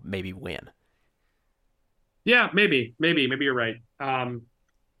home maybe win. Yeah, maybe you're right.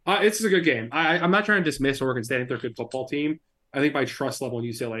 This is a good game. I'm not trying to dismiss Oregon State. I think they're a good football team. I think my trust level in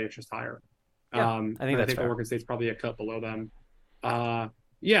UCLA is just higher. Yeah, I think fair. Oregon State's probably a cut below them.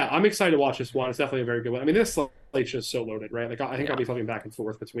 Yeah, I'm excited to watch this one. It's definitely a very good one. I mean, this slate's just so loaded, right? Like I think I'll be flipping back and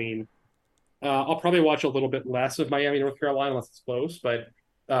forth between. I'll probably watch a little bit less of Miami, North Carolina, unless it's close, but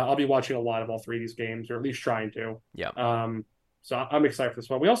I'll be watching a lot of all three of these games, or at least trying to. Yeah. So I'm excited for this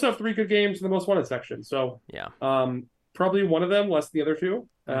one. We also have 3 good games in the most wanted section. So yeah. Probably one of them less than the other 2.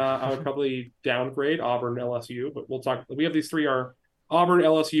 I would probably downgrade Auburn, LSU, but we'll talk. We have these 3 are Auburn,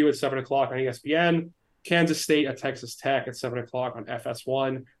 LSU at 7:00 on ESPN, Kansas State at Texas Tech at 7:00 on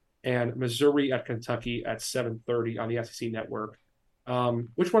FS1, and Missouri at Kentucky at 7:30 on the SEC Network.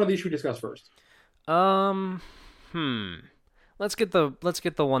 Which one of these should we discuss first? Let's get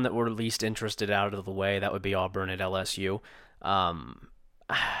the one that we're least interested out of the way. That would be Auburn at LSU.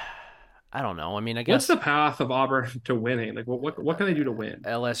 I don't know. I mean, I guess. What's the path of Auburn to winning? Like, what can they do to win?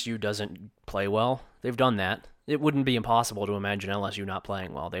 LSU doesn't play well. They've done that. It wouldn't be impossible to imagine LSU not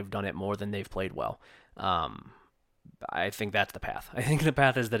playing well. They've done it more than they've played well. I think that's the path. I think the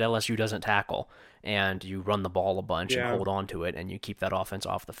path is that LSU doesn't tackle, and you run the ball a bunch and hold on to it, and you keep that offense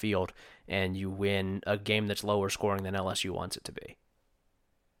off the field, and you win a game that's lower scoring than LSU wants it to be.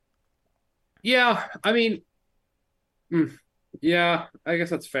 Yeah, I mean. Yeah, I guess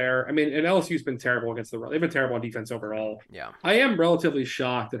that's fair. I mean, and LSU's been terrible against the run. They've been terrible on defense overall. Yeah. I am relatively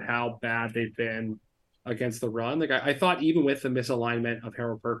shocked at how bad they've been against the run. Like I thought even with the misalignment of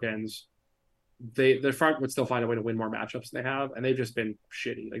Harold Perkins, the front would still find a way to win more matchups than they have, and they've just been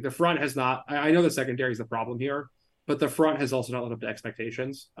shitty. Like the front has not I know the secondary is the problem here, but the front has also not lived up to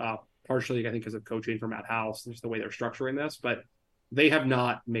expectations. Partially I think because of coaching from Matt House and just the way they're structuring this, but they have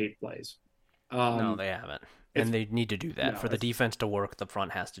not made plays. No, they haven't. And they need to do that. For the defense to work, the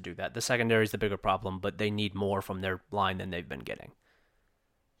front has to do that. The secondary is the bigger problem, but they need more from their line than they've been getting.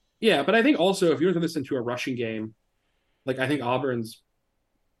 Yeah, but I think also if you were to listen to a rushing game, like I think Auburn's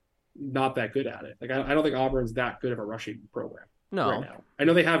not that good at it. Like I don't think Auburn's that good of a rushing program right No. now. I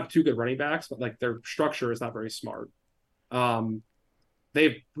know they have two good running backs, but like their structure is not very smart. Um,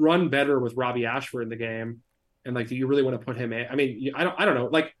 they've run better with Robbie Ashford in the game, and like, do you really want to put him in? I mean, I don't know.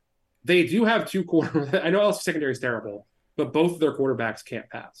 Like they do have two quarter. I know LSU secondary is terrible, but both of their quarterbacks can't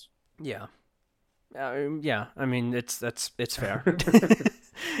pass. Yeah. Yeah. I mean, it's fair.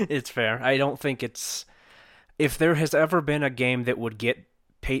 It's fair. I don't think it's if there has ever been a game that would get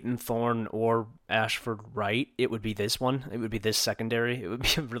Peyton Thorne or Ashford right, it would be this one. It would be this secondary. It would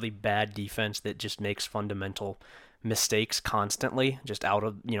be a really bad defense that just makes fundamental mistakes constantly, just out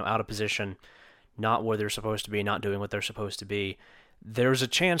of position, not where they're supposed to be, not doing what they're supposed to be. There's a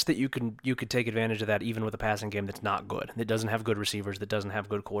chance that you could take advantage of that even with a passing game that's not good, that doesn't have good receivers, that doesn't have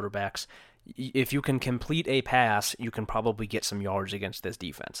good quarterbacks. If you can complete a pass, you can probably get some yards against this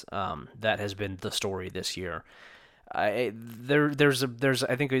defense. That has been the story this year. There's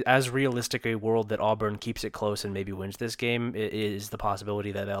I think as realistic a world that Auburn keeps it close and maybe wins this game is the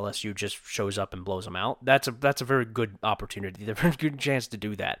possibility that LSU just shows up and blows them out. That's a very good opportunity. There's a very good chance to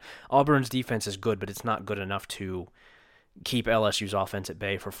do that. Auburn's defense is good, but it's not good enough to keep LSU's offense at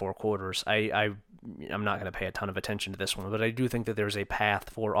bay for 4 quarters. I'm not going to pay a ton of attention to this one, but I do think that there's a path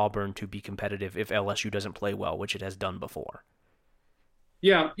for Auburn to be competitive if LSU doesn't play well, which it has done before.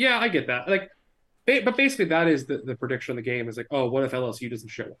 Yeah, I get that. Like, but basically that is the prediction of the game is like, oh, what if LSU doesn't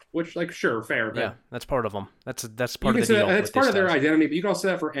show up? Which, like, sure, fair, Yeah, but that's part of them. That's you part of can the say deal. that it's with part this of their stuff. identity, but you can also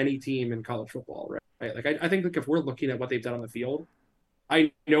say that for any team in college football, right? Like, I think like if we're looking at what they've done on the field,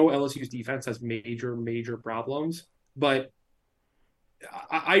 I know LSU's defense has major problems, but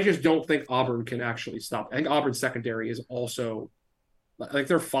I just don't think Auburn can actually stop. I think Auburn's secondary is also like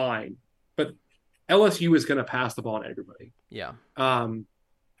they're fine, but LSU is going to pass the ball on everybody. Yeah.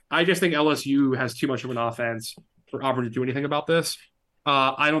 I just think LSU has too much of an offense for Auburn to do anything about this.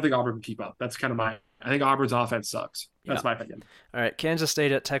 I don't think Auburn can keep up. That's kind of my. I think Auburn's offense sucks. That's my opinion. All right, Kansas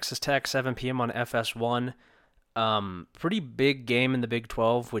State at Texas Tech, 7 p.m. on FS1. Pretty big game in the Big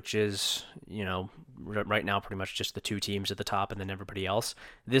 12, which is, right now pretty much just the two teams at the top and then everybody else.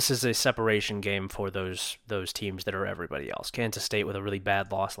 This is a separation game for those teams that are everybody else. Kansas State, with a really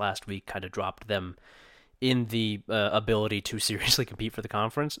bad loss last week, kind of dropped them in the ability to seriously compete for the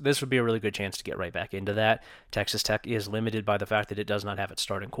conference. This would be a really good chance to get right back into that. Texas Tech is limited by the fact that it does not have its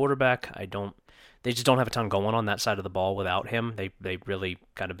starting quarterback. They just don't have a ton going on that side of the ball without him. They really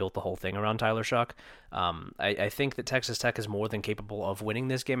kind of built the whole thing around Tyler Shuck. I think that Texas Tech is more than capable of winning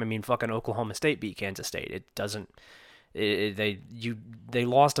this game. I mean, fucking Oklahoma State beat Kansas State. It doesn't. They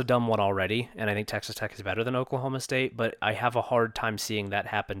lost a dumb one already, and I think Texas Tech is better than Oklahoma State, but I have a hard time seeing that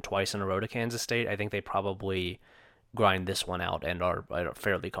happen twice in a row to Kansas State. I think they probably grind this one out and are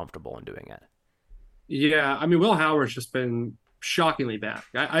fairly comfortable in doing it. Yeah, I mean, Will Howard's just been shockingly bad.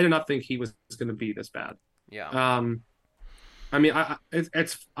 I did not think he was going to be this bad. Yeah. I mean,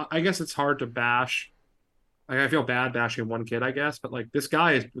 I guess it's hard to bash. Like, I feel bad bashing one kid, I guess, but like this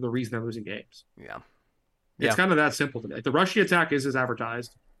guy is the reason they're losing games. Yeah. It's kind of that simple to me. Like, the rushing attack is as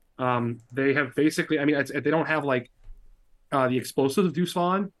advertised. They have basically, I mean, they don't have like the explosive of Deuce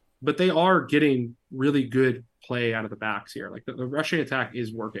Vaughn, but they are getting really good play out of the backs here. Like the rushing attack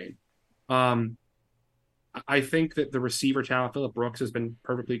is working. I think that the receiver talent, Phillip Brooks, has been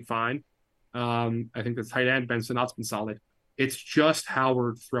perfectly fine. I think the tight end, Ben Sinot's been solid. It's just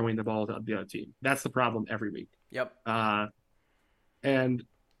Howard throwing the ball to the other team. That's the problem every week. Yep. And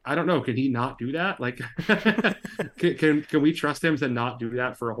I don't know. Can he not do that? Like, can we trust him to not do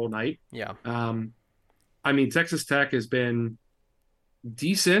that for a whole night? Yeah. I mean, Texas Tech has been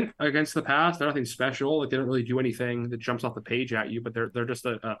decent against the pass. They're nothing special. Like, they don't really do anything that jumps off the page at you, but they're just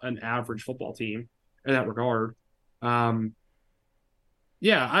an average football team in that regard. Yeah,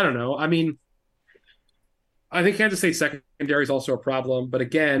 I don't know. I mean, I think Kansas State secondary is also a problem, but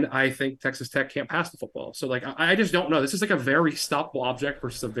again, I think Texas Tech can't pass the football. So like, I just don't know. This is like a very stoppable object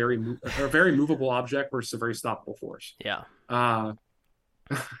versus a very movable object versus a very stoppable force. Yeah. Like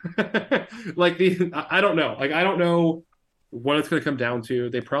I don't know. Like, I don't know what it's going to come down to.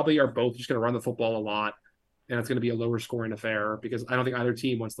 They probably are both just going to run the football a lot, and it's going to be a lower scoring affair because I don't think either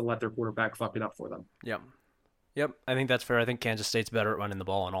team wants to let their quarterback fuck it up for them. Yep, I think that's fair. I think Kansas State's better at running the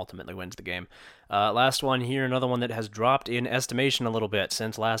ball and ultimately wins the game. Last one here, another one that has dropped in estimation a little bit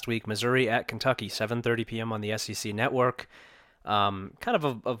since last week. Missouri at Kentucky, 7:30 p.m. on the SEC Network. Kind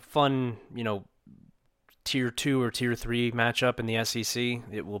of a fun, Tier 2 or Tier 3 matchup in the SEC.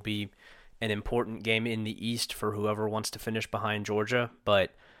 It will be an important game in the East for whoever wants to finish behind Georgia,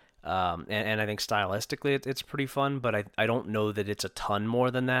 but and I think stylistically it's pretty fun, but I don't know that it's a ton more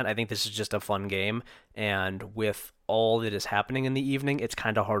than that. I think this is just a fun game, and with all that is happening in the evening, it's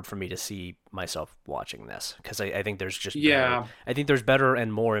kind of hard for me to see myself watching this because I think there's just better. Yeah, I think there's better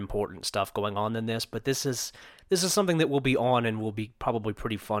and more important stuff going on than this. But this is something that will be on and will be probably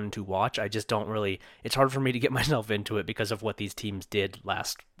pretty fun to watch. I just don't really. It's hard for me to get myself into it because of what these teams did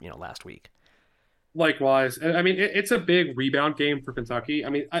last week. likewise. I mean, it's a big rebound game for Kentucky. I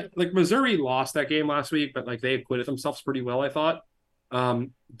mean, like Missouri lost that game last week, but like they acquitted themselves pretty well, I thought.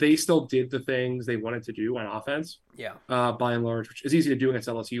 They still did the things they wanted to do on offense, Yeah. by and large, which is easy to do against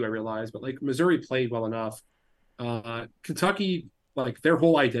LSU, I realize. But like Missouri played well enough. Kentucky, like their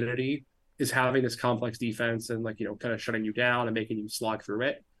whole identity is having this complex defense and like kind of shutting you down and making you slog through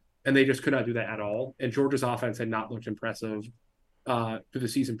it, and they just could not do that at all. And Georgia's offense had not looked impressive through the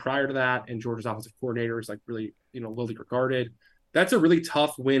season prior to that, and Georgia's offensive coordinator is like really lowly regarded. That's a really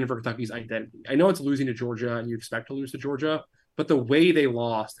tough win for Kentucky's identity. I know it's losing to Georgia, and you expect to lose to Georgia, but the way they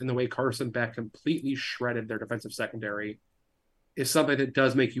lost and the way Carson Beck completely shredded their defensive secondary is something that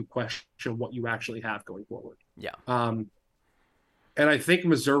does make you question what you actually have going forward. Yeah. And I think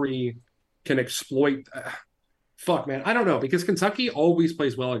Missouri can exploit. Fuck, man, I don't know, because Kentucky always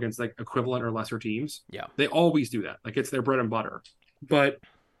plays well against like equivalent or lesser teams. Yeah. They always do that. Like it's their bread and butter. But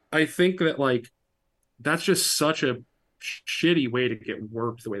I think that like that's just such a shitty way to get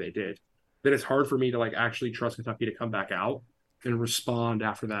worked the way they did that it's hard for me to like actually trust Kentucky to come back out and respond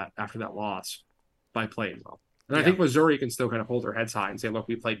after that loss by playing well. And I think Missouri can still kind of hold their heads high and say, look,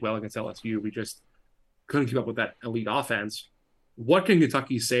 we played well against LSU. We just couldn't keep up with that elite offense. What can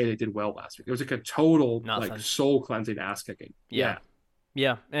Kentucky say they did well last week? It was like a total like soul cleansing ass kicking. Yeah.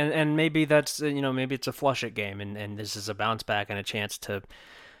 And maybe that's maybe it's a flush it game and this is a bounce back and a chance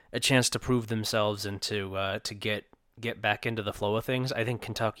to prove themselves and to get back into the flow of things. I think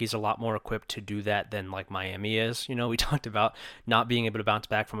Kentucky's a lot more equipped to do that than like Miami is. We talked about not being able to bounce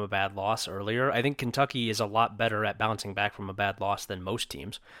back from a bad loss earlier. I think Kentucky is a lot better at bouncing back from a bad loss than most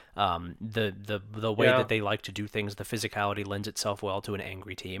teams. The way that they like to do things, the physicality lends itself well to an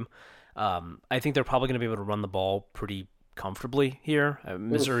angry team. I think they're probably going to be able to run the ball pretty comfortably here.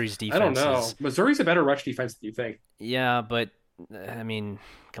 Missouri's defense. I don't know. Missouri's a better rush defense than you think. Yeah, but I mean,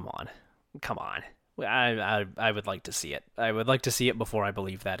 come on. I would like to see it. I would like to see it before I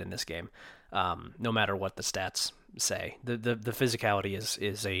believe that in this game. No matter what the stats say, the physicality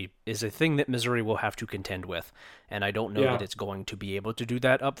is a thing that Missouri will have to contend with, and I don't know that it's going to be able to do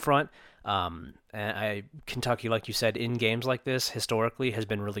that up front. Kentucky, like you said, in games like this historically has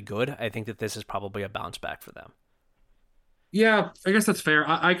been really good. I think that this is probably a bounce back for them. Yeah, I guess that's fair.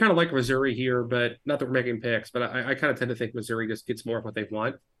 I kind of like Missouri here, but not that we're making picks, but I kind of tend to think Missouri just gets more of what they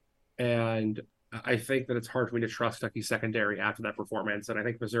want. And I think that it's hard for me to trust Kentucky's secondary after that performance. And I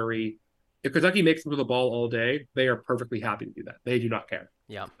think Missouri, if Kentucky makes them with the ball all day, they are perfectly happy to do that. They do not care.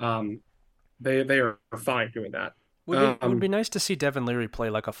 Yeah. They are fine doing that. Would be nice to see Devin Leary play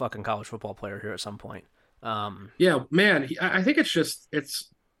like a fucking college football player here at some point. Yeah, man. I think it's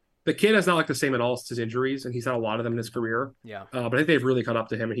the kid is not like the same at all since his injuries, and he's had a lot of them in his career. Yeah. But I think they've really caught up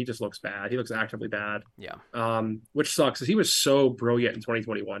to him, and he just looks bad. He looks actively bad. Yeah. Which sucks because he was so brilliant in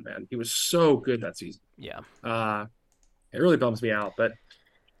 2021, man. He was so good that season. Yeah. It really bums me out, but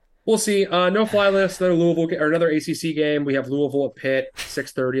we'll see. No fly list, another Louisville or another ACC game. We have Louisville at Pitt,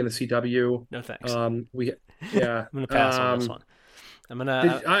 6:30 in the CW. No thanks. I'm gonna pass on this one.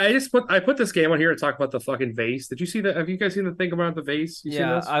 I put this game on here to talk about the fucking vase. Did you see that? Have you guys seen the thing about the vase?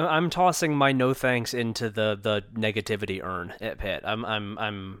 I'm tossing my no thanks into the negativity urn at Pitt.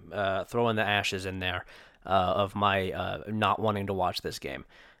 I'm throwing the ashes in there of my not wanting to watch this game.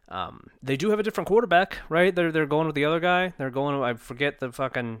 They do have a different quarterback, right? They're going with the other guy. They're going. I forget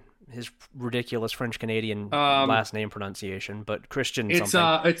his ridiculous French Canadian last name pronunciation, but Christian. There's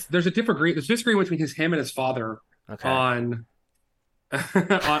a disagreement between him and his father on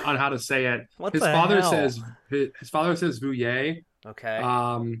how to say it. His father says Vouillet. Okay.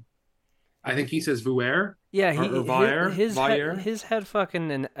 I think he says Vouer. Yeah, his had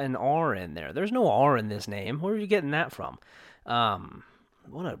fucking an R in there. There's no R in this name. Where are you getting that from?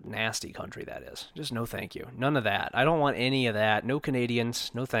 What a nasty country that is. Just no thank you. None of that. I don't want any of that. No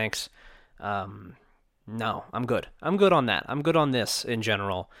Canadians. No thanks. No, I'm good. I'm good on that. I'm good on this in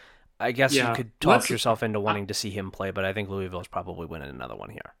general. I guess you could talk yourself into wanting to see him play, but I think Louisville's probably winning another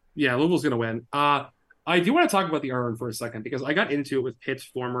one here. Yeah, Louisville's going to win. I do want to talk about the urn for a second because I got into it with Pitt's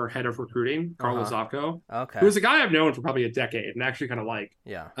former head of recruiting, Carlo Zopko, who's a guy I've known for probably a decade and actually kind of like.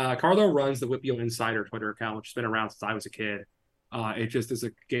 Yeah. Carlo runs the Whitfield Insider Twitter account, which has been around since I was a kid. It just is a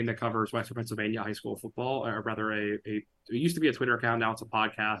game that covers Western Pennsylvania high school football, or rather, it used to be a Twitter account, now it's a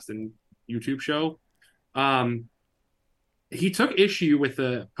podcast and YouTube show. He took issue with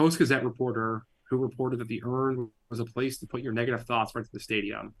the Post-Gazette reporter who reported that the urn was a place to put your negative thoughts right to the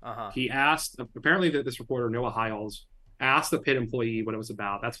stadium. Uh-huh. He asked, apparently this reporter, Noah Hiles, asked the Pitt employee what it was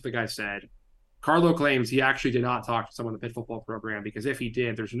about. That's what the guy said. Carlo claims he actually did not talk to someone in the Pitt football program because if he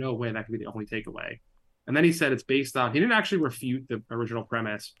did, there's no way that could be the only takeaway. And then he said it's based on, he didn't actually refute the original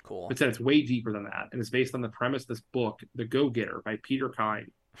premise, Cool. but said it's way deeper than that. And it's based on the premise of this book, The Go-Getter by Peter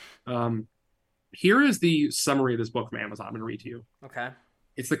Kine. Here is the summary of this book from Amazon. I'm going to read to you. Okay.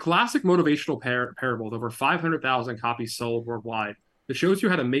 It's the classic motivational parable with over 500,000 copies sold worldwide that shows you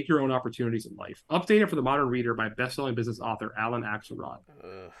how to make your own opportunities in life. Updated for the modern reader by best-selling business author Alan Axelrod.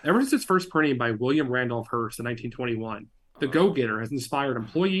 Ever since its first printing by William Randolph Hearst in 1921, The Go-Getter has inspired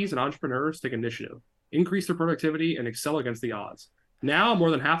employees and entrepreneurs to take initiative, increase their productivity, and excel against the odds. Now, more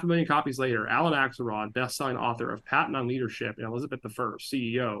than 500,000 copies later, Alan Axelrod, best-selling author of Patent on Leadership and Elizabeth I,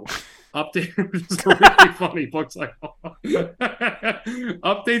 CEO, updates a really funny book title.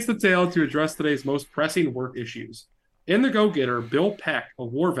 Updates the tale to address today's most pressing work issues. In The Go-Getter, Bill Peck, a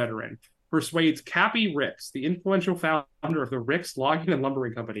war veteran, persuades Cappy Ricks, the influential founder of the Ricks Logging and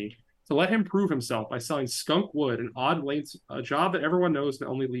Lumbering Company, to let him prove himself by selling skunk wood in odd lengths, a job that everyone knows can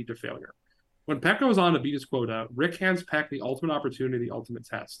only lead to failure. When Peck goes on to beat his quota, Rick hands Peck the ultimate opportunity, the ultimate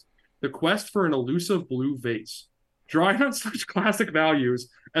test. The quest for an elusive blue vase. Drawing on such classic values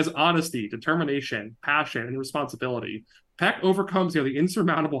as honesty, determination, passion, and responsibility, Peck overcomes the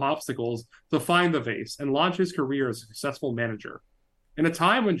insurmountable obstacles to find the vase and launch his career as a successful manager. In a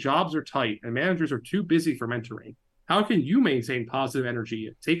time when jobs are tight and managers are too busy for mentoring, how can you maintain positive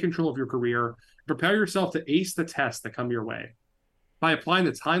energy, take control of your career, and prepare yourself to ace the tests that come your way? By applying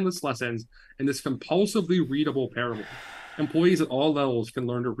the timeless lessons in this compulsively readable parable, employees at all levels can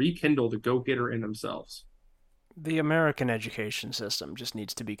learn to rekindle the go-getter in themselves. The American education system just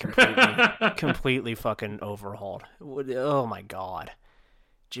needs to be completely fucking overhauled. Oh my God.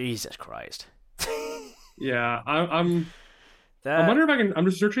 Jesus Christ. Yeah, I'm wondering if I can. I'm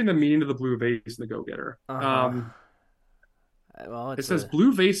just searching the meaning of the blue vase in the go-getter. Well, it says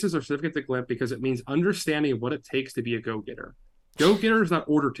blue vases are significant to Glimp because it means understanding what it takes to be a go-getter. Go-getters are not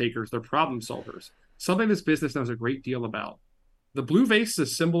order takers, they're problem solvers, something this business knows a great deal about. The blue vase is a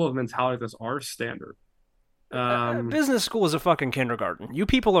symbol of mentality that's our standard. Business school is a fucking kindergarten. You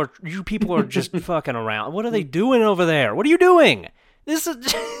people are just fucking around. What are they doing over there? What are you doing? This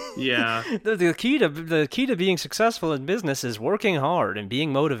is yeah. The key to being successful in business is working hard and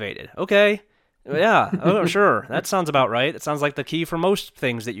being motivated. Okay. Yeah, oh, sure. That sounds about right. It sounds like the key for most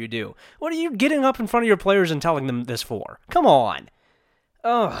things that you do. What are you getting up in front of your players and telling them this for? Come on.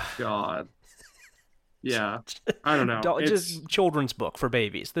 Oh, God. Yeah. I don't know. It's just children's book for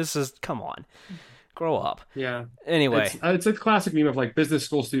babies. This is, come on. Grow up. Yeah. Anyway. It's a classic meme of like business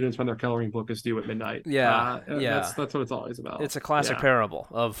school students when their coloring book is due at midnight. Yeah. That's what it's always about. It's a classic parable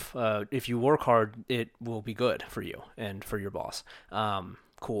of if you work hard, it will be good for you and for your boss.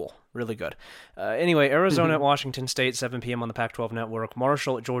 Cool. Really good. Anyway, Arizona at Washington State, 7 p.m. on the Pac-12 Network.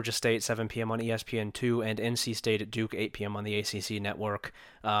 Marshall at Georgia State, 7 p.m. on ESPN2, and NC State at Duke, 8 p.m. on the ACC Network.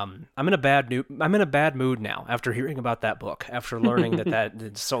 I'm in a bad mood now after hearing about that book, after learning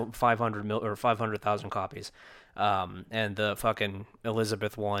that sold 500,000 copies, and the fucking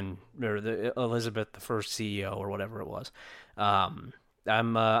Elizabeth I or the Elizabeth I CEO or whatever it was. I'm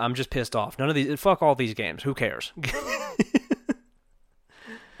just pissed off. None of these. Fuck all these games. Who cares?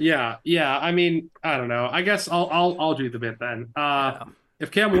 Yeah. I mean, I don't know. I guess I'll do the bit then.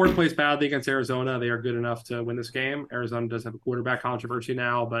 If Cam Ward plays badly against Arizona, they are good enough to win this game. Arizona does have a quarterback controversy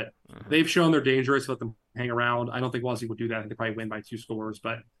now, but they've shown they're dangerous. Let them hang around. I don't think Wazzy would do that. I think they probably win by 2 scores,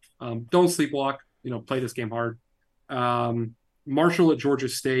 but don't sleepwalk. Play this game hard. Marshall at Georgia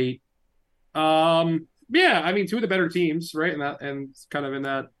State. Yeah, I mean, 2 of the better teams, right? And kind of in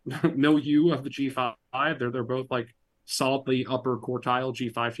that milieu of the G5. They're both like solidly upper quartile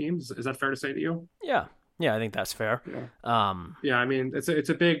G5 teams. Is that fair to say to you? Yeah, I think that's fair. Yeah, I mean it's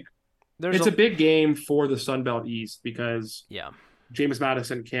a big game for the Sun Belt East because James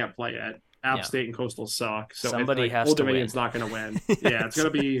Madison can't play it. App State and Coastal suck. So somebody has Old to Dominion's win. not going to win. Yeah, it's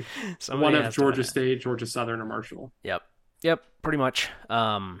going to be one of Georgia State, Georgia Southern, or Marshall. Yep, pretty much.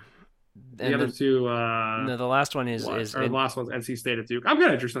 The other two. No, the last one is the last one's NC State at Duke. I'm kind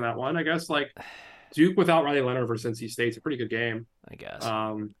of interested in that one. I guess like Duke without Riley Leonard versus NC State's a pretty good game. I guess.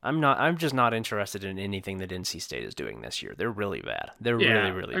 I'm just not interested in anything that NC State is doing this year. They're really bad. They're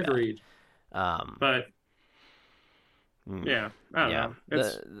really agreed. bad. But yeah, I don't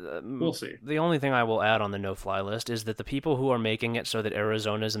know. We'll see. The only thing I will add on the no-fly list is that the people who are making it so that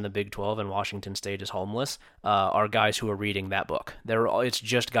Arizona's in the Big 12 and Washington State is homeless are guys who are reading that book. It's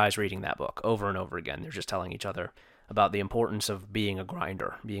just guys reading that book over and over again. They're just telling each other about the importance of being a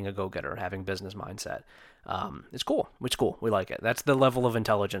grinder, being a go-getter, having business mindset. It's cool. It's cool. We like it. That's the level of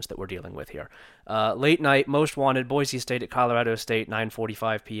intelligence that we're dealing with here. Late night, most wanted, Boise State at Colorado State,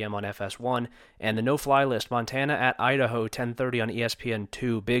 9:45 p.m. on FS1, and the no-fly list, Montana at Idaho, 10:30 on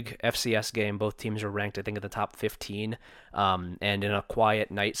ESPN2. Big FCS game. Both teams are ranked, I think, in the top 15. And in a quiet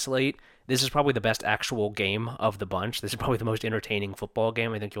night slate, this is probably the best actual game of the bunch. This is probably the most entertaining football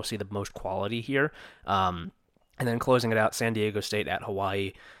game. I think you'll see the most quality here. And then closing it out, San Diego State at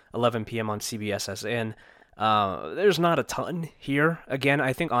Hawaii, 11 p.m. on CBSSN. There's not a ton here. Again,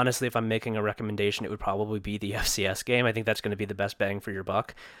 I think honestly, if I'm making a recommendation, it would probably be the FCS game. I think that's going to be the best bang for your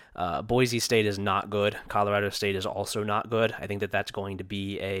buck. Boise State is not good. Colorado State is also not good. I think that that's going to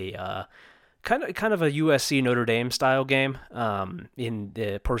be a kind of a USC Notre Dame style game in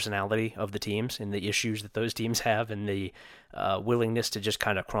the personality of the teams, in the issues that those teams have, and the willingness to just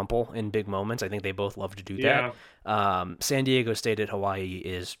kind of crumple in big moments. I think they both love to do that. San Diego State at Hawaii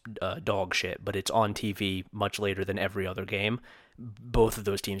is dog shit, but it's on TV much later than every other game. Both of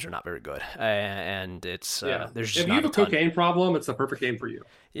those teams are not very good, and it's there's just if you have a cocaine problem, it's the perfect game for you.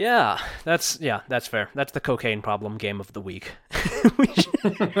 That's fair. That's the cocaine problem game of the week. we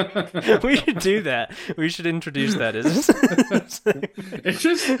should do that. We should introduce that.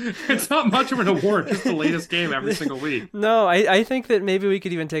 It's not much of an award. Just the latest game every single week. No, I think that maybe we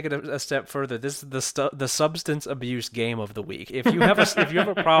could even take it a step further. This is the substance abuse game of the week. If you have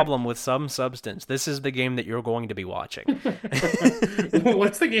a problem with some substance, this is the game that you're going to be watching.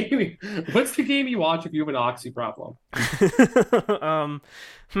 What's the game you watch if you have an oxy problem?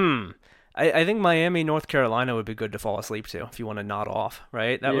 I think Miami, North Carolina would be good to fall asleep to if you want to nod off,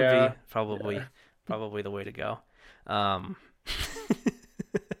 right? That would be probably the way to go.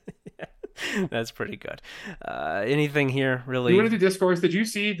 That's pretty good. Anything here really? You want to do discourse? Did you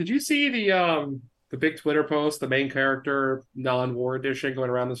see the big Twitter post, the main character non-war edition going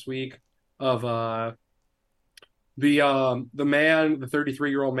around this week of the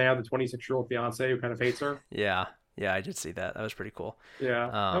 33-year-old man, the 26-year-old fiance who kind of hates her? Yeah, I did see that. That was pretty cool. Yeah,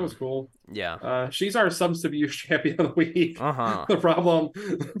 that was cool. Yeah. She's our substance abuse champion of the week. The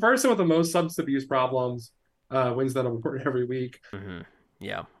person with the most substance abuse problems wins that award every week. Mm-hmm.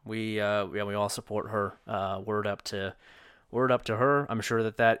 Yeah, we all support her. Word up to her. I'm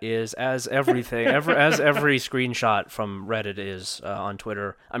sure that is as everything, as every screenshot from Reddit is on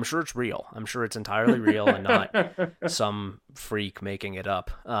Twitter. I'm sure it's real. I'm sure it's entirely real and not some freak making it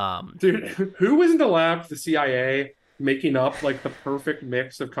up. Dude, who was in the lab with the CIA making up like the perfect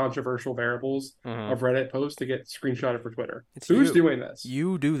mix of controversial variables of Reddit posts to get screenshotted for Twitter? Who's doing this?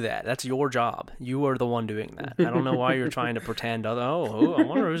 You do that. That's your job. You are the one doing that. I don't know why you're trying to pretend I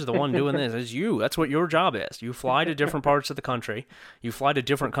wonder who's the one doing this. It's you. That's what your job is. You fly to different parts of the country. You fly to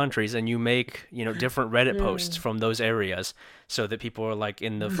different countries and you make, different Reddit posts from those areas so that people are like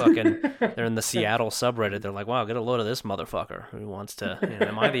in the they're in the Seattle subreddit. They're like, wow, get a load of this motherfucker who wants to,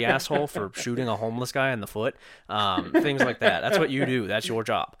 am I the asshole for shooting a homeless guy in the foot? Things like that. That's what you do. That's your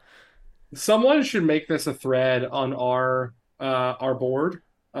job. Someone should make this a thread on our board.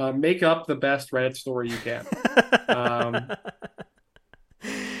 Make up the best Reddit story you can.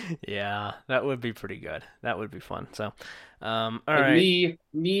 Yeah, that would be pretty good. That would be fun. So, all like right.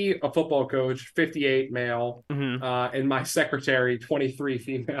 Me, a football coach, 58 male, and my secretary, 23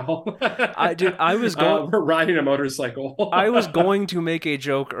 female. I was going. We're riding a motorcycle. I was going to make a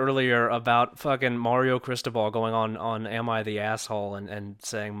joke earlier about fucking Mario Cristobal going on Am I the Asshole and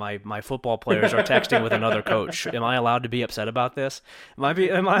saying my football players are texting with another coach. Am I allowed to be upset about this?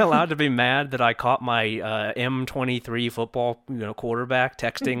 Am I allowed to be mad that I caught my M23 football quarterback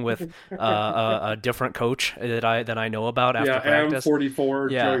texting with a different coach that I know about after practice? M44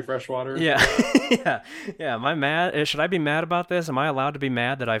 Joey Freshwater. Yeah. Am I mad? Should I be mad about this? Am I allowed to be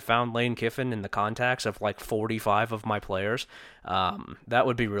mad that I found Lane Kiffin in the contacts of like 45 of my players? That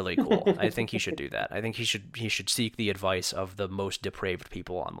would be really cool. I think he should do that. I think he should seek the advice of the most depraved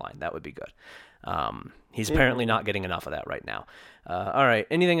people online. That would be good. He's apparently not getting enough of that right now. All right.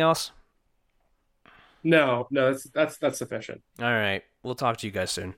 Anything else? No, that's sufficient. All right. We'll talk to you guys soon.